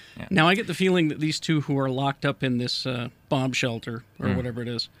you go. Yeah. Now I get the feeling that these two who are locked up in this bomb shelter or whatever it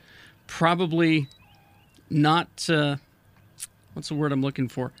is, probably not. What's the word I'm looking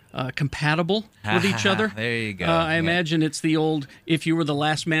for? Compatible with each other. There you go. I imagine it's the old "if you were the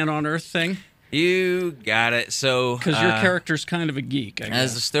last man on Earth" thing. You got it. So because your character's kind of a geek, I guess.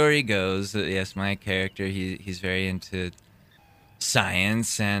 As the story goes, yes, my character he's very into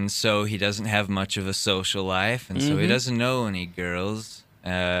science, and so he doesn't have much of a social life, and so he doesn't know any girls.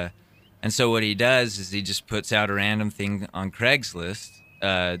 And so what he does is he just puts out a random thing on Craigslist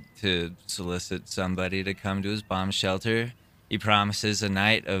to solicit somebody to come to his bomb shelter. He promises a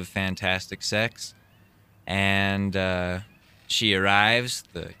night of fantastic sex, and she arrives,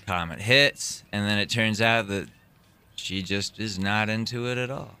 the comet hits, and then it turns out that she just is not into it at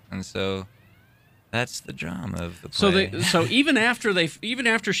all. And so that's the drama of the play. So even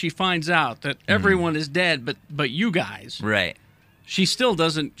after she finds out that everyone is dead but you guys. Right. She still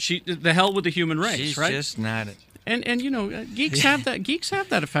doesn't the hell with the human race, She's right? Just not And geeks have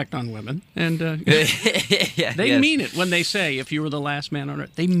that effect on women, and they mean it when they say if you were the last man on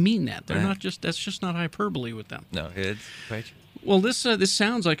Earth. They mean that. They're not just that's just not hyperbole with them. No, it's quite true. Well, this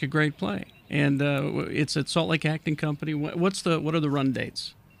sounds like a great play, and it's at Salt Lake Acting Company. What are the run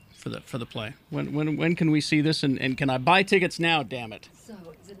dates for the play? When can we see this? And can I buy tickets now? Damn it! So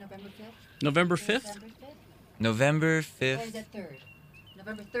is it November 5th? November 5th. November 5th. Or is it 3rd?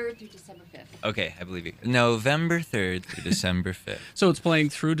 November 3rd through December 5th. Okay, I believe you. November 3rd through December 5th. So it's playing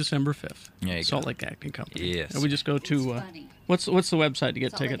through December 5th. There you Salt go. Lake Acting Company. Yes. And we just go to what's the website to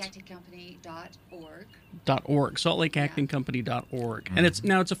get tickets? SaltLakeActingCompany.org. SaltLakeActingCompany.org. And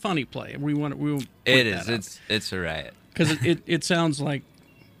it's a funny play. We want it is. It's a riot. Because it sounds like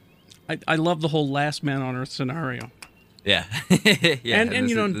I love the whole last man on Earth scenario. Yeah. Yeah.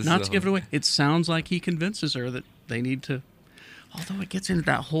 And not to give it away, it sounds like he convinces her that they need to. Although it gets into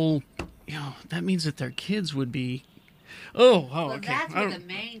that whole, that means that their kids would be. Well, okay. that's where the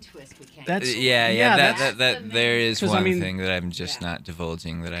main twist became. That's that there is one thing that I'm just not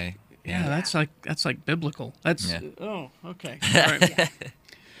divulging that I Yeah, that's like biblical. That's oh, okay. All right.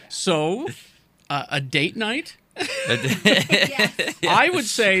 So, a date night. Yes. I would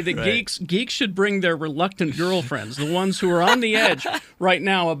say that geeks should bring their reluctant girlfriends, the ones who are on the edge right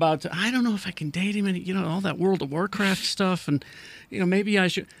now about I don't know if I can date him, and all that World of Warcraft stuff, and maybe I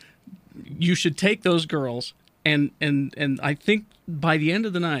should. You should take those girls, and I think by the end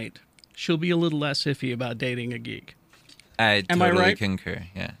of the night, she'll be a little less iffy about dating a geek. Am I right? concur.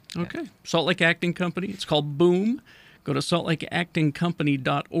 Yeah. Okay. Salt Lake Acting Company. It's called Boom. Go to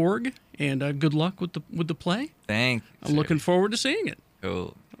saltlakeactingcompany.org, and good luck with the play. Thanks. I'm looking forward to seeing it.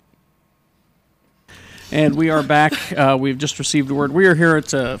 Cool. And we are back. We've just received word. We are here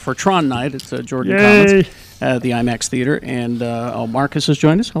for Tron Night at Jordan Commons, the IMAX Theater. And Marcus has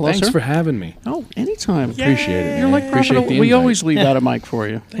joined us. Hello, Thanks sir. for having me. Oh, anytime. Appreciate it. You're like Appreciate Prophet. the We invite. always leave out a mic for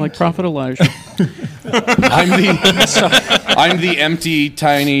you, like Prophet Elijah. I'm the empty,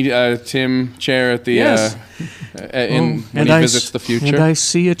 tiny Tim chair at the Yes. when he visits the future. And I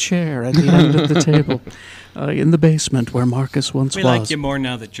see a chair at the end of the table in the basement where Marcus once We was. like you more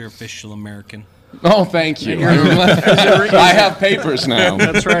now that you're official American. Oh, thank you. I have papers now.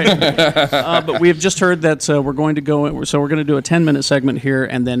 That's right. But we have just heard that we're going to go. So we're going to do a 10-minute segment here,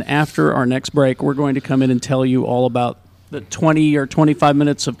 and then after our next break, we're going to come in and tell you all about the 20 or 25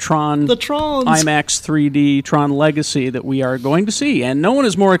 minutes of Tron, The Trons. IMAX 3D Tron Legacy that we are going to see. And no one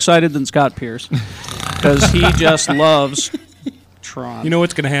is more excited than Scott Pierce because he just loves Tron. You know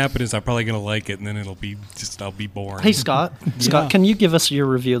what's going to happen is I'm probably going to like it, and then I'll be boring. Hey, Scott. Scott, can you give us your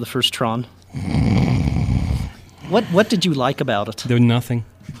review of the first Tron? What did you like about it? There was nothing.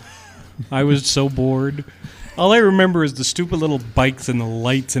 I was so bored. All I remember is the stupid little bikes and the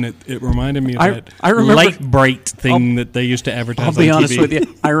lights, and it reminded me of that remember, light bright thing that they used to advertise on TV. I'll be honest with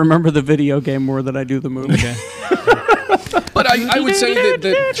you. I remember the video game more than I do the movie. Okay. But I would say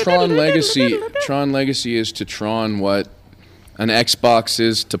that Tron Legacy is to Tron what an Xbox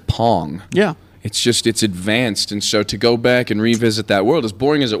is to Pong. Yeah. It's advanced, and so to go back and revisit that world, as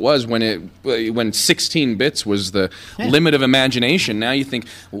boring as it was when 16 bits was the limit of imagination, now you think,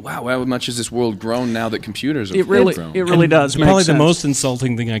 wow, how much has this world grown now that computers have grown? It really does. Probably make the sense. most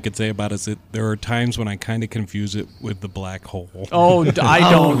insulting thing I could say about it is that there are times when I kind of confuse it with the black hole. Oh, I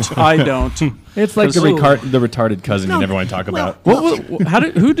don't. It's like the retarded cousin you never want to talk about.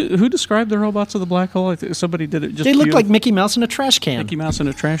 Who described the robots of the black hole? I think somebody did it. They look like Mickey Mouse in a trash can. Mickey Mouse in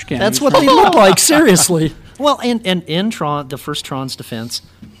a trash can. That's what they look like, seriously. Well, and in Tron, the first Tron's defense,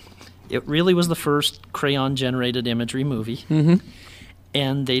 it really was the first crayon-generated imagery movie. Mm-hmm.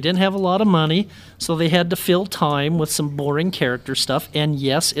 And they didn't have a lot of money, so they had to fill time with some boring character stuff. And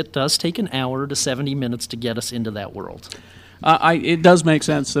yes, it does take an hour to 70 minutes to get us into that world. It does make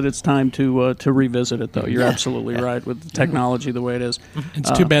sense that it's time to revisit it, though. You're absolutely right with the technology the way it is.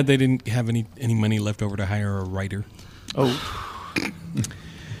 It's too bad they didn't have any money left over to hire a writer. Oh.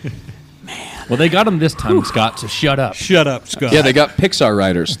 Man. Well, they got him this time, Scott, so shut up. Shut up, Scott. Yeah, they got Pixar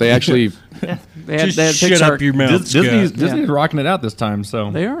writers. They actually... They had shut Pixar. up your mouth, Disney's rocking it out this time,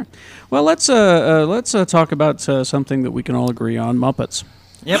 so... They are. Well, let's talk about something that we can all agree on, Muppets.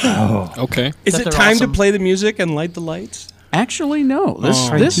 Yep. Oh. Okay. Is it time to play the music and light the lights? Actually, no.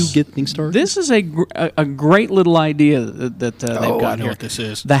 Trying to get things started. This is a great little idea that they've got I know here. what this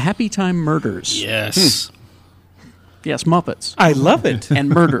is. The Happy Time Murders. Yes. Yes, Muppets. I love it. And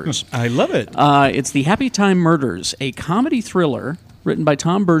murders. I love it. It's The Happy Time Murders, a comedy thriller written by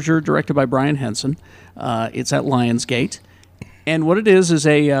Tom Berger, directed by Brian Henson. It's at Lionsgate. And what it is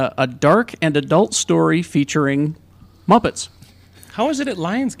a dark and adult story featuring Muppets. How is it at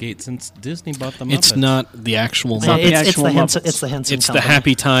Lionsgate since Disney bought the Muppets? It's not the actual It's not Muppets. the actual Muppets. It's the Henson It's Company.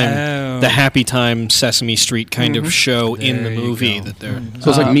 the Happy Time Sesame Street kind of show in the movie that they're.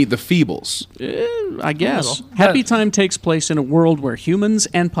 So it's like Meet the Feebles. I guess. Happy Time takes place in a world where humans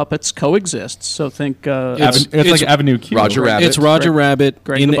and puppets coexist. So think... It's like Avenue Q. Roger Rabbit. It's Roger Rabbit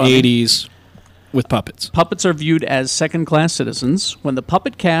Greg in the the Bunny. 80s with puppets. Puppets are viewed as second-class citizens when the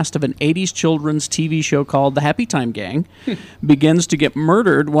puppet cast of an 80s children's TV show called The Happy Time Gang begins to get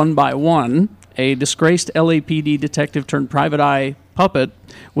murdered one by one. A disgraced LAPD detective turned private eye puppet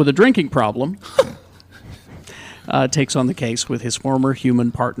with a drinking problem takes on the case with his former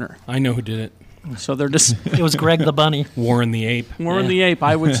human partner. I know who did it. So they're just... It was Greg the Bunny. Warren the Ape. Warren the Ape,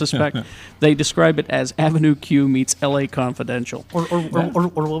 I would suspect. They describe it as Avenue Q meets L.A. Confidential. Or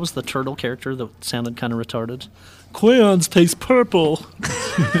what was the turtle character that sounded kind of retarded? Crayons taste purple.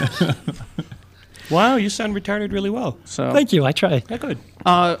 Wow, you sound retarded really well. So Thank you, I try. Yeah, good.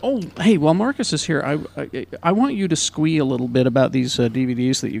 hey, while Marcus is here, I want you to squee a little bit about these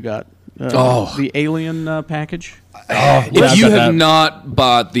DVDs that you got. the Alien package. If you have not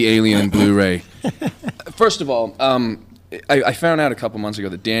bought the Alien Blu-ray, first of all, I found out a couple months ago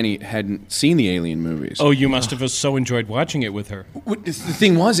that Danny hadn't seen the Alien movies. Oh, you must have so enjoyed watching it with her. The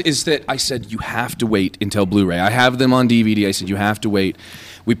thing is that I said, you have to wait until Blu-ray. I have them on DVD. I said, you have to wait.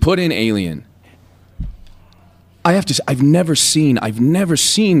 We put in Alien. I have to say, I've never seen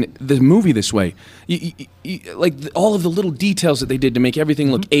the movie this way. All of the little details that they did to make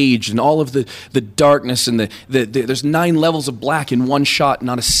everything look aged, and all of the darkness, and there's 9 levels of black in one shot.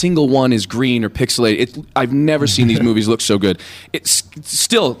 Not a single one is green or pixelated. I've never seen these movies look so good. It's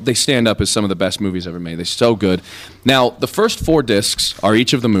still, they stand up as some of the best movies ever made. They're so good. Now, the first 4 discs are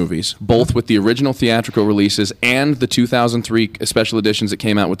each of the movies, both with the original theatrical releases and the 2003 special editions that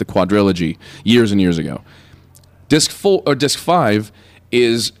came out with the quadrilogy years and years ago. Disc 5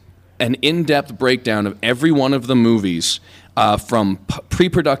 is an in-depth breakdown of every one of the movies from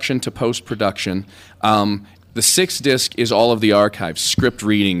pre-production to post-production. The 6th disc is all of the archives, script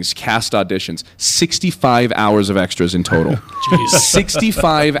readings, cast auditions, 65 hours of extras in total.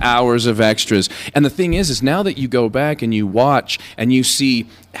 65 hours of extras. And the thing is now that you go back and you watch and you see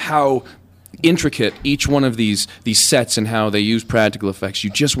how intricate each one of these sets and how they use practical effects, you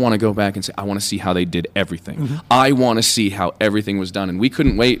just want to go back and say, I want to see how they did everything. Mm-hmm. I want to see how everything was done. And we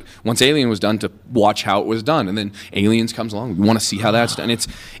couldn't wait once Alien was done to watch how it was done. And then Aliens comes along. We want to see how that's done.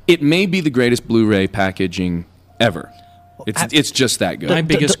 It may be the greatest Blu-ray packaging ever. It's just that good. My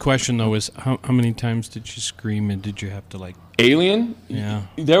biggest question though is how many times did you scream and did you have to Alien? Yeah.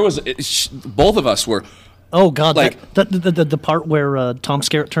 There was both of us were. Oh God! The part where Tom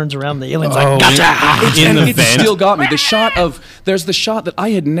Skerritt turns around, and the alien's gotcha! It still got me. There's the shot that I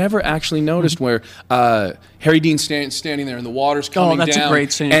had never actually noticed where Harry Dean standing there and the water's coming down. Oh, that's a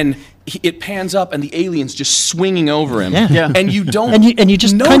great scene. And it pans up and the alien's just swinging over him. Yeah. And you don't. And you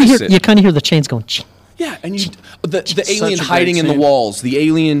just kind of hear the chains going. Yeah, and the alien hiding in the walls, the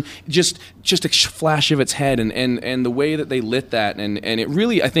alien just a flash of its head, and the way that they lit that, and it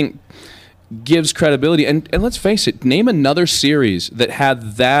really, I think, gives credibility. And let's face it, name another series that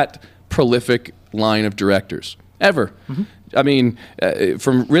had that prolific line of directors ever. Mm-hmm. I mean,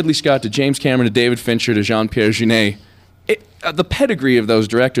 from Ridley Scott to James Cameron to David Fincher to Jean-Pierre Jeunet, the pedigree of those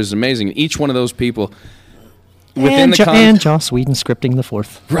directors is amazing. And each one of those people and Joss Whedon scripting the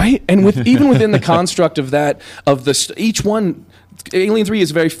 4th, right? And even within the construct of that, each one. Alien 3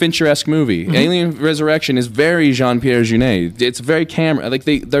 is a very Fincher-esque movie. Mm-hmm. Alien Resurrection is very Jean-Pierre Jeunet. It's very camera.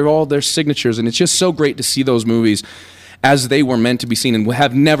 They're all their signatures, and it's just so great to see those movies as they were meant to be seen and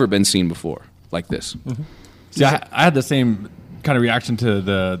have never been seen before, like this. Mm-hmm. See, I had the same kind of reaction to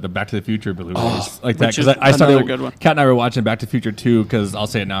the Back to the Future Blu-rays like that, because I started. Good one. Kat and I were watching Back to the Future 2 because I'll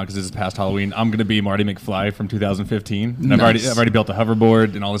say it now because this is past Halloween. I'm going to be Marty McFly from 2015. And nice. I've already built a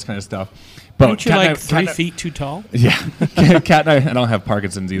hoverboard and all this kind of stuff. But aren't you 3 feet too tall? Yeah, Kat and I don't have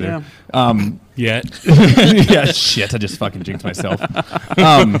Parkinson's either. Yeah. Yet. Yeah, shit. I just fucking jinxed myself.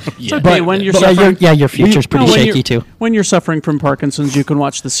 When you're suffering, your future's pretty shaky too. When you're suffering from Parkinson's, you can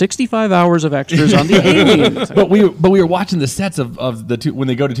watch the 65 hours of extras on the Alien. But we were watching the sets of the two when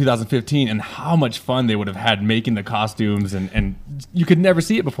they go to 2015 and how much fun they would have had making the costumes, and you could never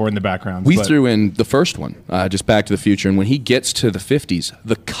see it before in the background. We threw in the first one, just Back to the Future, and when he gets to the 50s,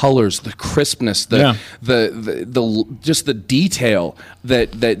 the colors, the crispness, the just the detail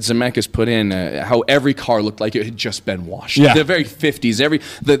that Zemeckis put in. How every car looked like it had just been washed. Yeah. The very 50s,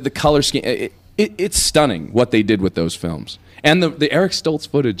 the color scheme. It's stunning what they did with those films. And the Eric Stoltz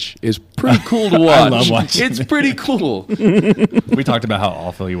footage is pretty cool to watch. I love watching It's pretty cool. We talked about how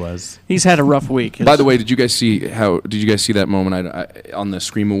awful he was. He's had a rough week. By the way, did you guys see that moment on the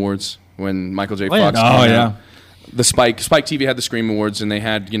Scream Awards when Michael J. Fox came out? Yeah. The Spike TV had the Scream Awards, and they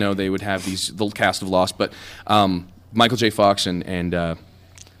had, they would have the cast of Lost, but Michael J. Fox and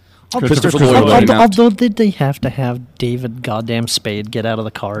Christopher Lloyd. Although did they have to have David goddamn Spade get out of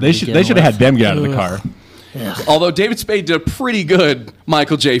the car? They should have had them get out of the car. Yeah. Although David Spade did a pretty good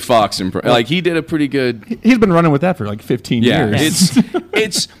Michael J. Fox impression. He did a pretty good. He's been running with that for 15 years.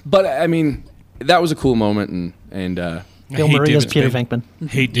 But I mean, that was a cool moment, and Bill Murray as Peter Venkman.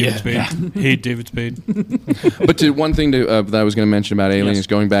 Hate David Spade. Hate David Spade. But one thing that I was going to mention about Alien is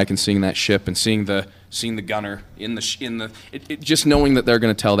going back and seeing that ship and seeing the gunner just knowing that they're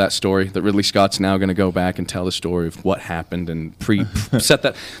going to tell that story, that Ridley Scott's now going to go back and tell the story of what happened and set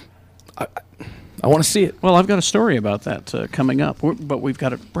that. I want to see it. Well, I've got a story about that coming up, but we've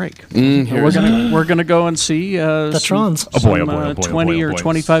got a break. We're gonna go and see the Trons. 20 or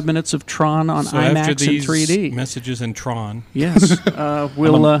 25 minutes of Tron on IMAX in 3D. Messages in Tron. Yes,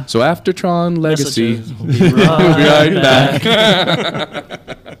 we'll. So after Tron Legacy, we'll be right back.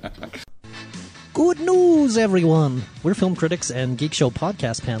 Good news, everyone! We're film critics and Geek Show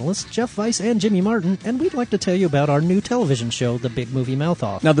podcast panelists, Jeff Weiss and Jimmy Martin, and we'd like to tell you about our new television show, The Big Movie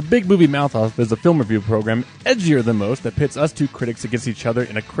Mouth-Off. Now, The Big Movie Mouth-Off is a film review program edgier than most that pits us two critics against each other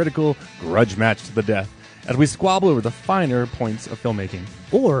in a critical grudge match to the death, as we squabble over the finer points of filmmaking.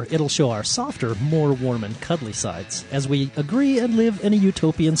 Or it'll show our softer, more warm and cuddly sides, as we agree and live in a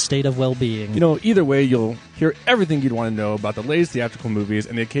utopian state of well-being. You know, either way, you'll hear everything you'd want to know about the latest theatrical movies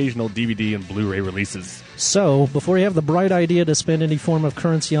and the occasional DVD and Blu-ray releases. So, before you have the bright idea to spend any form of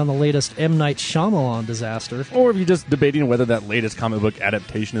currency on the latest M. Night Shyamalan disaster, or if you're just debating whether that latest comic book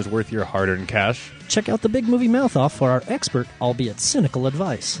adaptation is worth your hard-earned cash, check out The Big Movie Mouth-Off for our expert, albeit cynical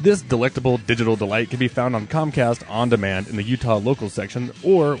advice. This delectable digital delight can be found on Comcast On Demand in the Utah local section,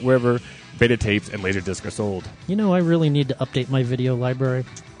 or wherever beta tapes and Laserdisc are sold. You know, I really need to update my video library.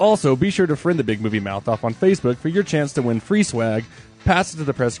 Also, be sure to friend The Big Movie Mouth-Off on Facebook for your chance to win free swag, passes to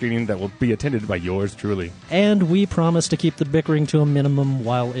the press screening that will be attended by yours truly. And we promise to keep the bickering to a minimum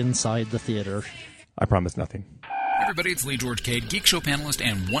while inside the theater. I promise nothing. Hey everybody, it's Lee George Cade, Geek Show panelist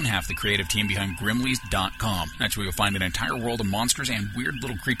and one half the creative team behind Grimleys.com. That's where you'll find an entire world of monsters and weird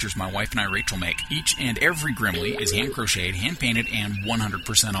little creatures my wife and I, Rachel, make. Each and every Grimley is hand-crocheted, hand-painted, and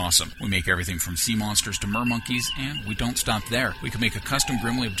 100% awesome. We make everything from sea monsters to mermonkeys, and we don't stop there. We can make a custom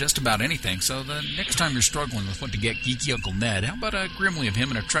Grimley of just about anything, so the next time you're struggling with what to get Geeky Uncle Ned, how about a Grimley of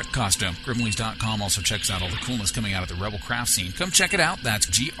him in a Trek costume? Grimleys.com also checks out all the coolness coming out of the Rebel craft scene. Come check it out. That's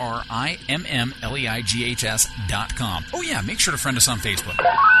GRIMMLEIGHS.com. Oh yeah, make sure to friend us on Facebook.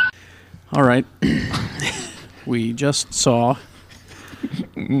 All right. We just saw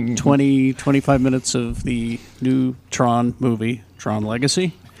 25 minutes of the new Tron movie, Tron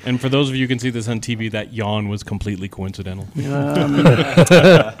Legacy. And for those of you who can see this on TV, that yawn was completely coincidental.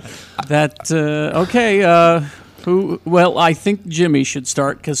 Okay. Well, I think Jimmy should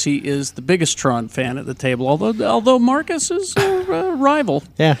start because he is the biggest Tron fan at the table, although Marcus is a rival.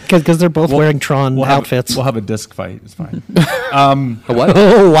 Yeah, because they're both wearing Tron outfits. We'll have a disc fight. It's fine. A what?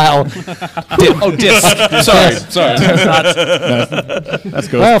 Oh, wow. Disc. Sorry. That's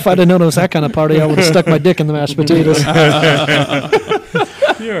good. Well, if I'd have known it was that kind of party, I would have stuck my dick in the mashed potatoes.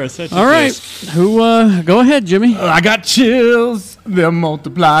 You're such a All right. Go ahead, Jimmy. I got chills. They're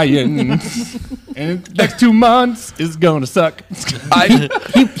multiplying. And the next 2 months is going to suck.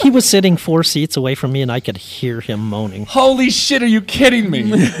 He was sitting 4 seats away from me, and I could hear him moaning. Holy shit, are you kidding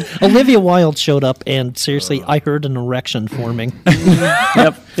me? Olivia Wilde showed up, and seriously, I heard an erection forming.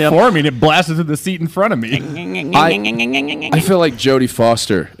 Yep. Forming, it blasted through the seat in front of me. I feel like Jodie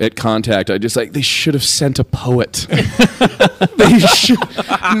Foster at Contact. They should have sent a poet. They should.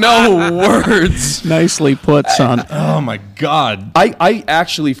 No words. Nicely put, son. Oh my God. I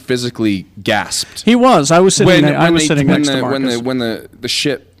actually physically gasped. He was. I was sitting next to Marcus. When the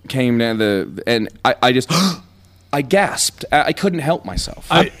ship came down, and I just I gasped. I couldn't help myself.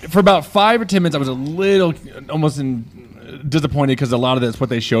 For about 5 or 10 minutes, I was a little almost disappointed because a lot of that's what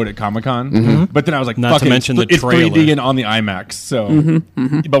they showed at Comic-Con. Mm-hmm. But then I was like, not to mention the trailer. It's 3D and on the IMAX. So,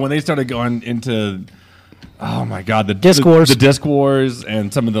 But when they started going into, oh my God, the Disc Wars, the Disc Wars,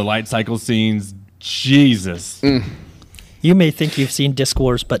 and some of the light cycle scenes, Jesus. You may think you've seen Disc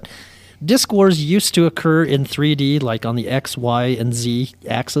Wars, but Disc Wars used to occur in 3D, like on the X, Y, and Z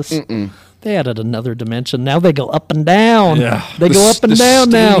axis. They added another dimension. Now they go up and down. Yeah. They go up and down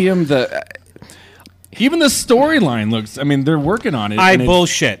stadium, now. Even the storyline looks, I mean, they're working on it.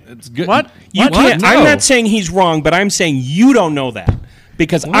 Bullshit. It's good. What? You can't. No. I'm not saying he's wrong, but I'm saying you don't know that.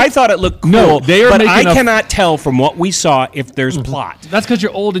 Because I thought it looked cool, but I cannot tell from what we saw if there's plot. That's because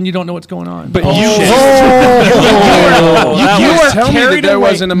you're old and you don't know what's going on. But you are telling me that there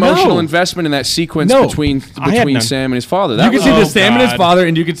was an emotional No. investment in that sequence between Sam and his father. You can see the Sam and his father,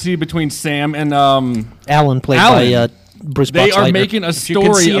 and you can see between Sam and Alan, played by Bruce They are Boxleitner. making a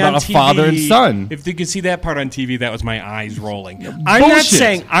story about a father and son. If you could see that part on TV, that was my eyes rolling.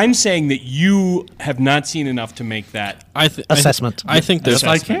 I'm saying that you have not seen enough to make that assessment. I think there's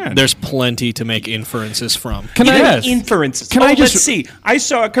Yes, I can. There's plenty to make inferences from. Inferences. Let's see. I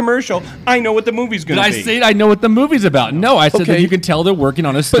saw a commercial. I know what the movie's going to be. Did I say I know what the movie's about? No, I said that you can tell they're working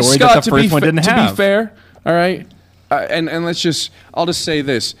on a story that the first one didn't have. To be fair, all right, and I'll just say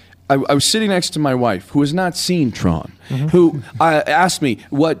this. I was sitting next to my wife, who has not seen Tron, who asked me,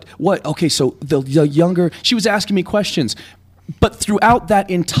 what, okay, so the younger, she was asking me questions. But throughout that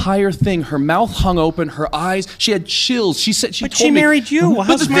entire thing, her mouth hung open, her eyes, she had chills. She said she But told she me, married you. How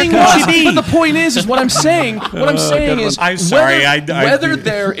But the smart thing could she was, be? but the point is what I'm saying. What I'm saying is, I'm sorry, whether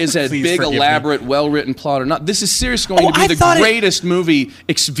there is a please big, forgive me. elaborate, well-written plot or not, this is seriously going to I be the thought greatest movie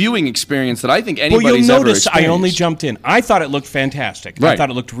viewing experience that I think anybody's Well, you'll ever notice I experienced. only jumped in. I thought it looked fantastic. I Right. thought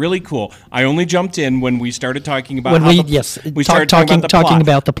it looked really cool. I only jumped in when we started talking about When how we- the, yes, we talk- started talking talking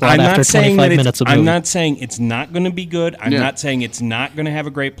about the plot I'm after not saying 25 that it's- minutes of I'm movie. not saying it's not going to be good. I'm Yeah. not saying it's not going to have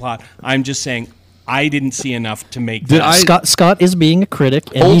a great plot. I'm just saying I didn't see enough to make Did that. Scott is being a critic,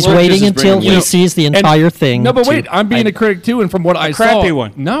 and Old he's Lurkers waiting is until bringing he it. sees the entire thing. No, but to- wait, I'm being a critic too, and from what I saw, crappy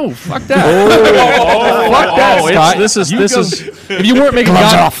one. No, fuck that. Fuck that, Scott. If you weren't making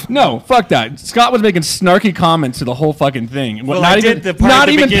Gloves off. no, fuck that. Scott was making snarky comments to the whole fucking thing. Well, not I even, did the part at not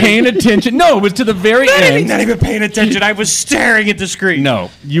the even beginning. paying attention. No, it was to the very end. Not even paying attention. I was staring at the screen. No,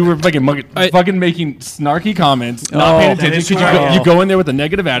 you were fucking making snarky comments, not Oh, paying that attention is because right. you go in there with a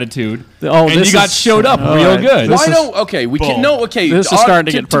negative attitude, Oh, and this you got is- showed up all real right. good. Why don't? Okay, we can. No, okay. This is starting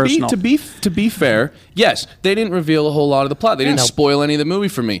to get to personal. To be fair, yes, they didn't reveal a whole lot of the plot. They didn't spoil any of the movie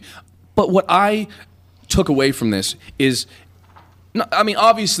for me. But what I took away from this is, no, I mean,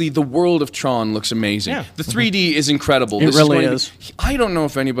 obviously the world of Tron looks amazing. Yeah. The 3D is incredible. It This really going to is. be- I don't know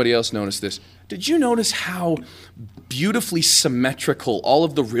if anybody else noticed this. Did you notice how beautifully symmetrical all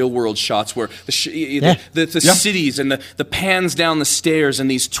of the real world shots were? The cities and the pans down the stairs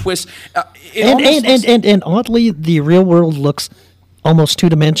and these twists. It almost looks- And oddly, the real world looks almost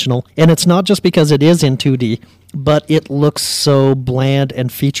two-dimensional, and it's not just because it is in 2D, but it looks so bland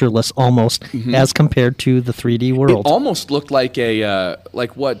and featureless almost as compared to the 3D world. It almost looked like a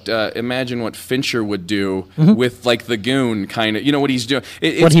imagine what Fincher would do with like the Goon kind of, you know what he's doing.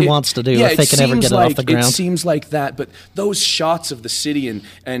 What he wants to do, if they can ever get it off the ground. It seems like that, but those shots of the city and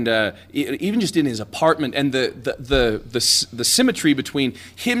even just in his apartment and the symmetry between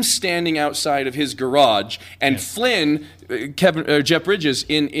him standing outside of his garage and Flynn, Jeff Bridges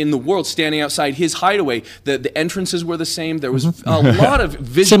in the world standing outside his hideaway. The entrances were the same. There was a lot of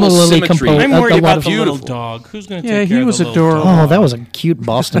visual Similarly symmetry. composed. I'm worried a lot about of the little beautiful. dog. Who's going to Yeah, take he care was of the little adorable. dog? Oh, that was a cute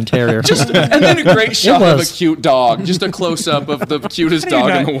Boston Terrier. And then a great shot of a was. cute dog. Just a close up of the cutest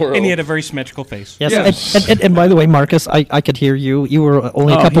dog in the world. And he had a very symmetrical face. Yes. And by the way, Marcus, I could hear you. You were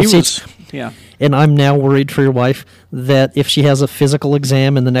only a couple he seats. was- yeah. And I'm now worried for your wife that if she has a physical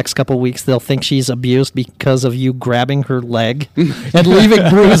exam in the next couple of weeks, they'll think she's abused because of you grabbing her leg and leaving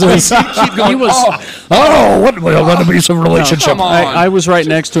bruises. Keep going. He was- what an abusive relationship. Come on. I was right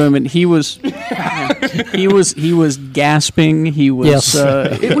next to him, and he was he was gasping. He was Yes.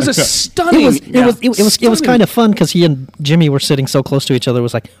 It was a stunning. It was kind of fun because he and Jimmy were sitting so close to each other. It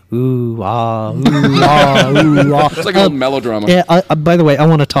was like ooh ah ooh ah ooh ah. It's like a little melodrama. Yeah. By the way, I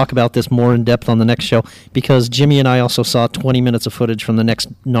want to talk about this more in depth on the next show because Jimmy and I also saw 20 minutes of footage from the next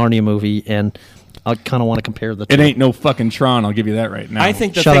Narnia movie, and I kind of want to compare the two. It ain't no fucking Tron. I'll give you that right now. I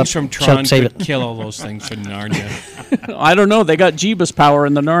think the Shut things up. from Shut Tron up, save could it. kill all those things from Narnia. I don't know. They got Jeebus power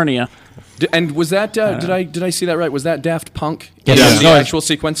in the Narnia. And was that did I see that right? Was that Daft Punk? Yes. in Yes. the actual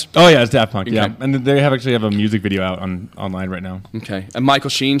sequence. Oh yeah, it's Daft Punk. Okay. Yeah, and they actually have a music video out online right now. Okay, and Michael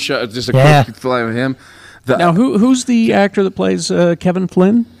Sheen just a Yeah. quick fly of him. Now, who's the actor that plays Kevin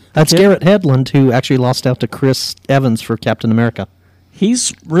Flynn? That's Kid? Garrett Hedlund, who actually lost out to Chris Evans for Captain America.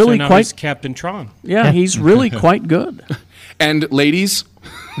 He's really so now quite. he's Captain Tron. Yeah, he's really quite good. And ladies,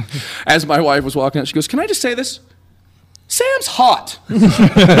 as my wife was walking out, she goes, "Can I just say this? Sam's hot." I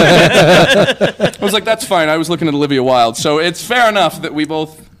was like, "That's fine." I was looking at Olivia Wilde, so it's fair enough that we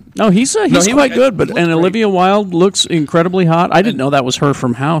both. No, he's he quite good. But looked and great. Olivia Wilde looks incredibly hot. I didn't know that was her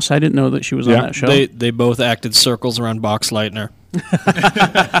from House. I didn't know that she was on that show. They both acted circles around Box Leitner.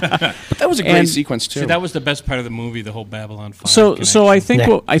 But that was a great And- sequence too. See, that was the best part of the movie, the whole Babylon 5 So I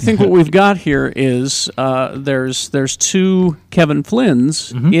connection. think what we've got here is there's two Kevin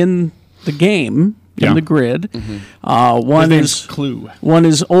Flynns in the game in the grid. One name's is Clue. One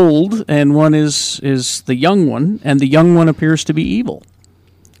is old, and one is the young one, and the young one appears to be evil.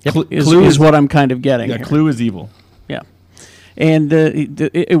 Clue Is what I'm kind of getting. Yeah, here. Clue is evil. Yeah. And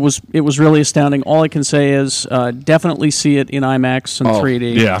it was really astounding. All I can say is definitely see it in IMAX and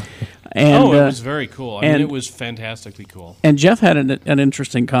 3D. Yeah. And, it was very cool. I mean, and- it was fantastically cool. And Jeff had an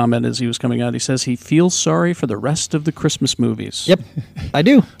interesting comment as he was coming out. He says he feels sorry for the rest of the Christmas movies. Yep, I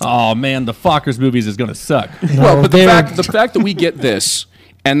do. Oh man, the Fockers movies is gonna suck. Well, but the they're- fact that we get this,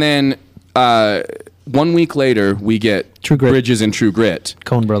 and then 1 week later we get True Grit. Bridges and True Grit,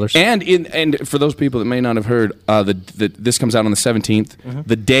 Coen Brothers. and for those people that may not have heard, this comes out on the 17th.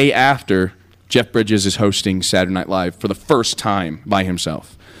 The day after, Jeff Bridges is hosting Saturday Night Live for the first time by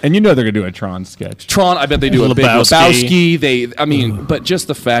himself. And you know they're going to do a Tron sketch. Tron, I bet they do a Big Lebowski. But just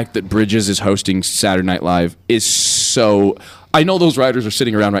the fact that Bridges is hosting Saturday Night Live is so... I know those writers are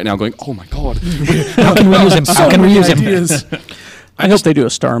sitting around right now going, oh my God. How can we use him? How can we use him? I hope they do a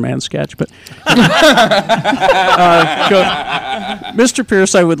Starman sketch, but Mr.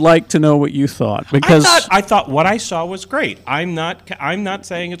 Pierce, I would like to know what you thought, because I thought what I saw was great. I'm not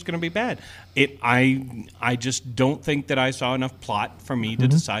saying it's going to be bad. I just don't think that I saw enough plot for me to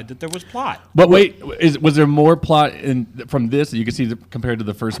decide that there was plot. But wait, was there more plot from this that you can see compared to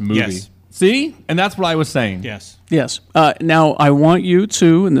the first movie? Yes. See? And that's what I was saying. Yes. Yes. Now, I want you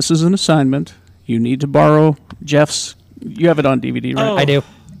to, and this is an assignment, you need to borrow Jeff's. You have it on DVD, right? Oh. I do.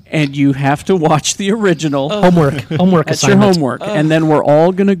 And you have to watch the original. Homework That's your homework. And then we're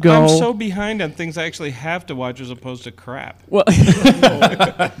all going to go. I'm so behind on things I actually have to watch as opposed to crap. Well,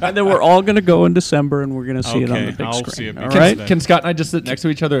 and then we're all going to go in December, and we're going to see it on the big I'll screen. See it all right? Can Scott and I just sit next to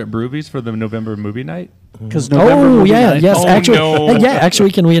each other at Broovies for the November movie night? Actually,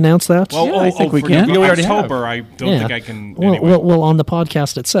 can we announce that? Well, I think we can. We already October, I don't think I can. Well, on the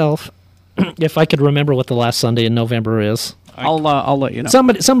podcast itself, if I could remember what the last Sunday in November is. I'll let you know.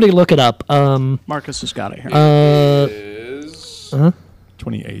 Somebody look it up. Marcus has got it here. Is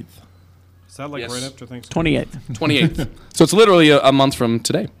 28th. Is that like right after Thanksgiving? 28th. So it's literally a month from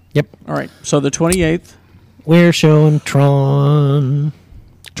today. Yep. All right. So the 28th. We're showing Tron.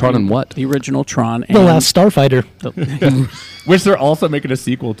 Tron and what? The original Tron. The Last Starfighter. Which they're also making a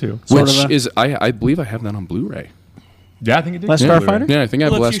sequel to. I believe I have that on Blu-ray. Yeah, I think it did. Last Starfighter? Yeah, I think I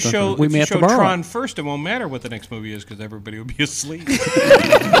have Last Starfighter. We may have to borrow Tron first, it won't matter what the next movie is because everybody will be asleep.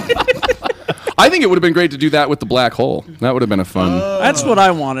 I think it would have been great to do that with the black hole. That would have been a fun. That's what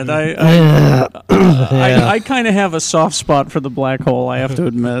I wanted. I kind of have a soft spot for the black hole, I have to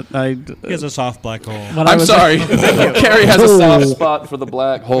admit. He has a soft black hole. I'm sorry. Carrie has a soft spot for the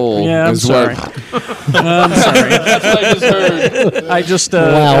black hole. Yeah, I'm sorry. I'm sorry. That's what I just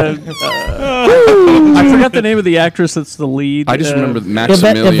heard. I forgot the name of the actress that's the lead. I just remember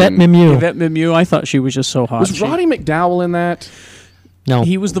Maximilian. Yvette Mimieux. Yvette Mimieux. I thought she was just so hot. Was Roddy McDowell in that? No.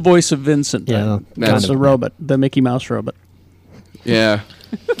 He was the voice of Vincent. Yeah. That's the robot, the Mickey Mouse robot. Yeah.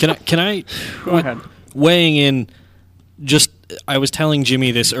 Can I Go ahead. Weighing in, I was telling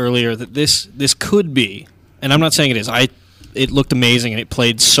Jimmy this earlier that this could be, and I'm not saying it is. It looked amazing and it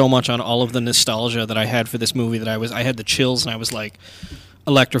played so much on all of the nostalgia that I had for this movie that I had the chills and I was like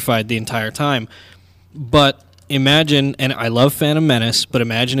electrified the entire time. But imagine, and I love Phantom Menace, but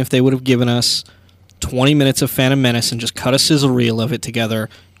imagine if they would have given us 20 minutes of Phantom Menace and just cut a sizzle reel of it together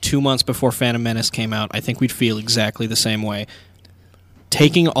 2 months before Phantom Menace came out. I think we'd feel exactly the same way.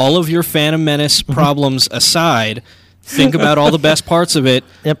 Taking all of your Phantom Menace problems aside, think about all the best parts of it.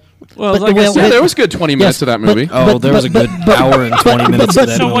 Yep. Well, there was good 20 minutes to that movie. There was a good hour and 20 minutes to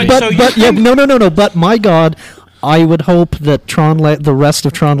that movie. But my God, I would hope that the rest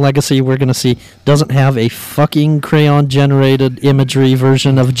of Tron Legacy we're going to see doesn't have a fucking crayon-generated imagery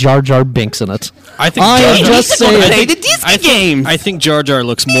version of Jar Jar Binks in it. I think Jar Jar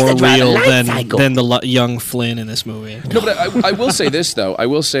looks more real than the young Flynn in this movie. No, but I will say this, though. I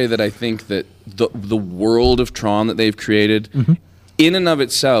will say that I think that the world of Tron that they've created, in and of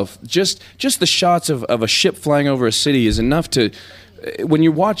itself, just the shots of a ship flying over a city is enough to... When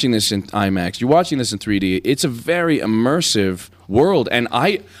you're watching this in IMAX, you're watching this in 3D, it's a very immersive world, and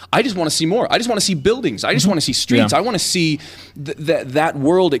I just want to see more. I just want to see buildings. I just want to see streets. Yeah. I want to see that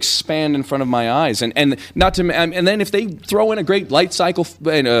world expand in front of my eyes, and then if they throw in a great light cycle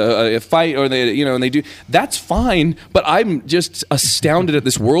fight, or and they do, that's fine. But I'm just astounded at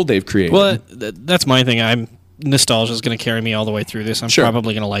this world they've created. Well, that's my thing. Nostalgia is going to carry me all the way through this. I'm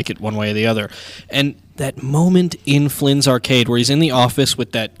probably going to like it one way or the other. And that moment in Flynn's arcade where he's in the office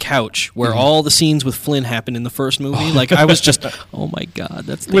with that couch where all the scenes with Flynn happened in the first movie, like I was just, oh my God,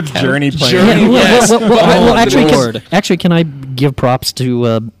 that's the with couch. Journey playing. Actually, can I give props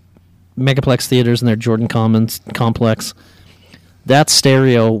to Megaplex Theaters and their Jordan Commons complex? That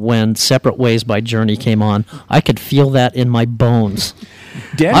stereo, when Separate Ways by Journey came on, I could feel that in my bones.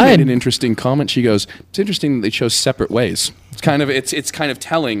 Danny made an interesting comment. She goes, "It's interesting that they chose Separate Ways. It's kind of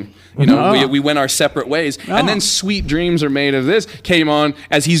telling. We went our separate ways, and then Sweet Dreams Are Made of This came on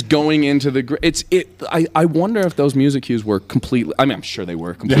as he's going into the. I wonder if those music cues were completely. I mean, I'm sure they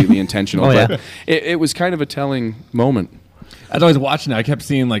were completely intentional, but it was kind of a telling moment. As I was watching it, I kept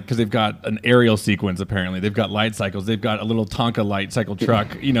seeing, because they've got an aerial sequence, apparently. They've got light cycles. They've got a little Tonka light cycle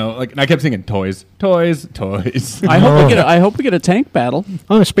truck, and I kept singing toys. I hope we get a tank battle.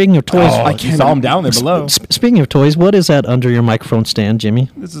 Oh, speaking of toys. I saw them down there below. Speaking of toys, what is that under your microphone stand, Jimmy?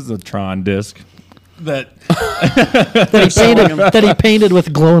 This is a Tron disc. that he painted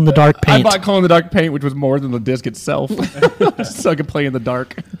with glow-in-the-dark paint. I bought glow-in-the-dark paint, which was more than the disc itself, so I could play in the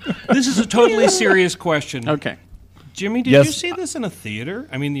dark. This is a totally serious question. Okay. Jimmy, did you see this in a theater?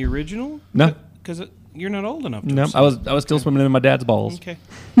 I mean, the original? No. Because you're not old enough to No, I was still swimming in my dad's balls. Okay.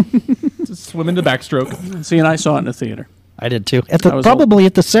 Just swimming the backstroke. See, and I saw it in the theater. I did too. Probably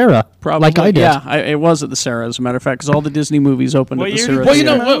at the Sarah, like I did. Yeah, it was at the Sarah, as a matter of fact, because all the Disney movies opened at the Sarah.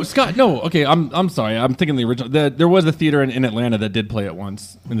 Well, Scott, no. Okay, I'm sorry. I'm thinking the original. There was a theater in Atlanta that did play it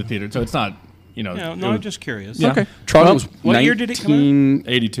once in the theater, so it's not, I'm just curious. Yeah. Okay. Tron was what year did it come out?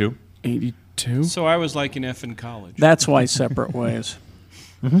 1982. 82. So I was like an F in college. That's why separate ways.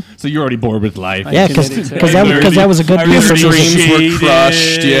 So you're already bored with life. Yeah, because that was a good year for dreams were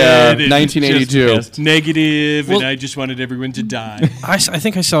crushed. Yeah, 1982. Negative, and I just wanted everyone to die. I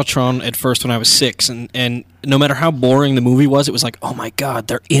think I saw Tron at first when I was 6, and no matter how boring the movie was, it was like, oh my god,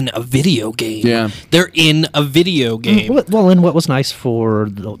 they're in a video game. Yeah. They're in a video game. Well, and what was nice for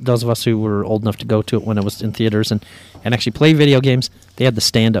those of us who were old enough to go to it when it was in theaters and actually play video games, they had the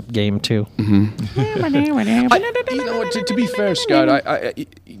stand-up game too. You know what? To be fair, Scott, I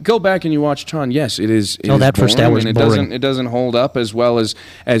go back and you watch Tron. Yes, it is. That first hour was boring. It doesn't hold up as well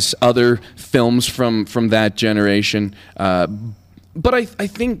as other films from that generation. But I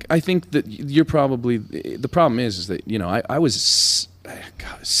think that you're probably the problem is that I was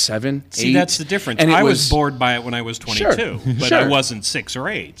 7, 8. See, that's the difference. And I was bored by it when I was 22, but I wasn't 6 or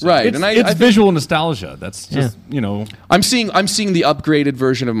 8. So. Right, it's visual nostalgia. That's just I'm seeing the upgraded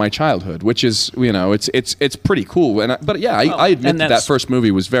version of my childhood, which is it's pretty cool. I admit that first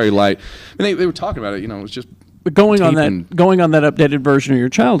movie was very light. I mean, they were talking about it. It was just. But going on that updated version of your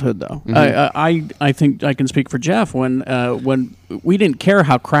childhood, though, I think I can speak for Jeff when we didn't care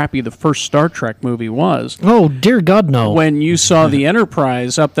how crappy the first Star Trek movie was. Oh dear God, no! When you saw the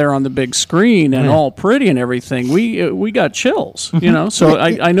Enterprise up there on the big screen and all pretty and everything, we got chills. So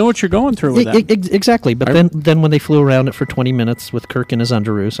I know what you're going through with that. Exactly. But then when they flew around it for 20 minutes with Kirk in his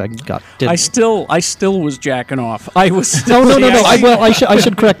underoos, I still was jacking off. I was still no. I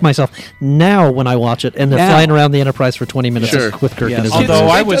should correct myself. Now when I watch it and they're flying around the Enterprise for 20 minutes with Kirk in his underoos. Although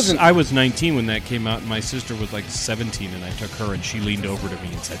I was 19 when that came out, and my sister was like 17, and I took her, and she leaned over to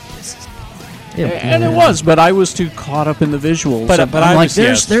me and said, "This is." And it was, but I was too caught up in the visuals. But I'm like,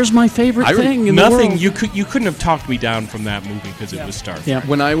 there's my favorite thing in the world. You couldn't have talked me down from that movie because it was Star Trek. Yeah.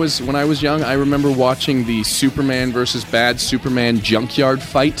 When I was young, I remember watching the Superman versus Bad Superman junkyard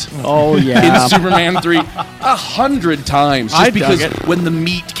fight. Oh yeah, in Superman 3 100 times. Just because when the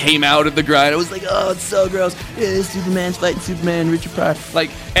meat came out of the grind, I was like, oh, it's so gross. Yeah, Superman's fighting Superman, Richard Pryor.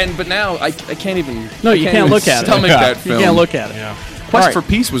 But now I can't even. No, you can't look at it. Stomach that film. You can't look at it. Yeah. Quest for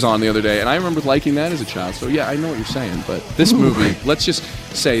Peace was on the other day, and I remember liking that as a child. So, yeah, I know what you're saying. But this movie, let's just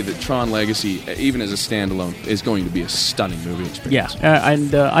say that Tron Legacy, even as a standalone, is going to be a stunning movie experience. Yeah,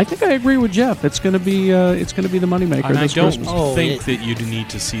 and I think I agree with Jeff. It's going to be the moneymaker and this I don't Christmas. think that you need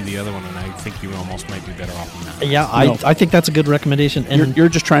to see the other one, and I think you almost might be better off than that. Yeah, I think that's a good recommendation. And you're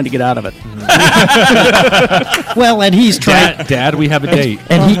just trying to get out of it. Well, and he's trying. Dad, we have a date.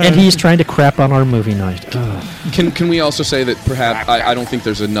 And he's trying to crap on our movie night. Can we also say that perhaps I don't think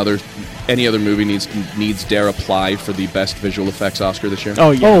there's any other movie needs dare apply for the best visual effects Oscar this year?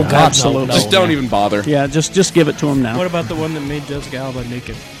 Oh yeah, oh God, absolutely. No. Just don't even bother. Yeah, just give it to him now. What about the one that made Jessica Alba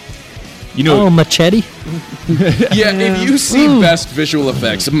naked? Machete. Yeah, if you see best visual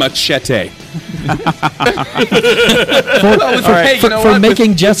effects, Machete. For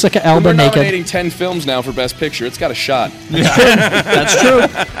making Jessica Alba naked. We're nominating 10 films now for Best Picture. It's got a shot. That's true.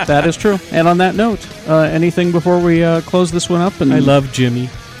 That is true. And on that note, anything before we close this one up? And I love Jimmy.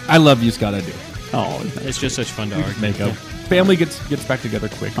 I love you, Scott. I do. Oh, it's just such fun to argue. Makeup. Yeah. Family gets back together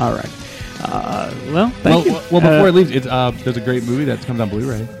quick. All right. Thank you. Well, before it leaves, there's a great movie that comes on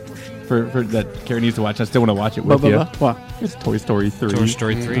Blu-ray. For that Carrie needs to watch. I still want to watch it with you. What? It's Toy Story 3. Toy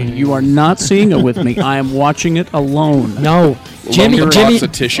Story 3. You are not seeing it with me. I am watching it alone. No. Jimmy, box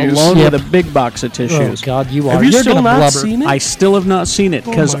of tissues. Alone with a big box of tissues. Oh, God, you are. Have you still not seen it? I still have not seen it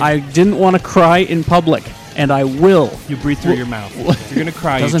because I didn't want to cry in public, and I will. You breathe through your mouth. If you're going to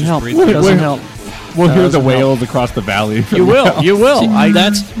cry, doesn't you just help. breathe through your mouth. Doesn't help. We'll hear the whales across the valley. You will. You will.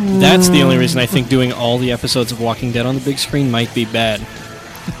 That's the only reason I think doing all the episodes of Walking Dead on the big screen might be bad.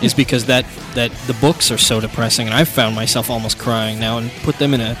 Is because that the books are so depressing, and I've found myself almost crying now, and put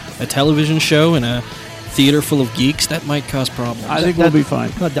them in a television show in a theater full of geeks, that might cause problems. I think we'll be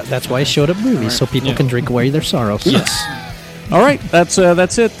fine. That's why I showed up movies, so people can drink away their sorrows. Yes. All right, that's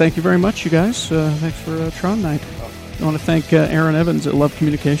it. Thank you very much, you guys. Thanks for Tron Night. I want to thank Aaron Evans at Love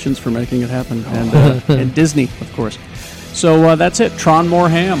Communications for making it happen, and Disney, of course. So that's it. Tron More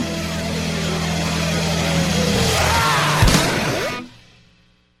Ham.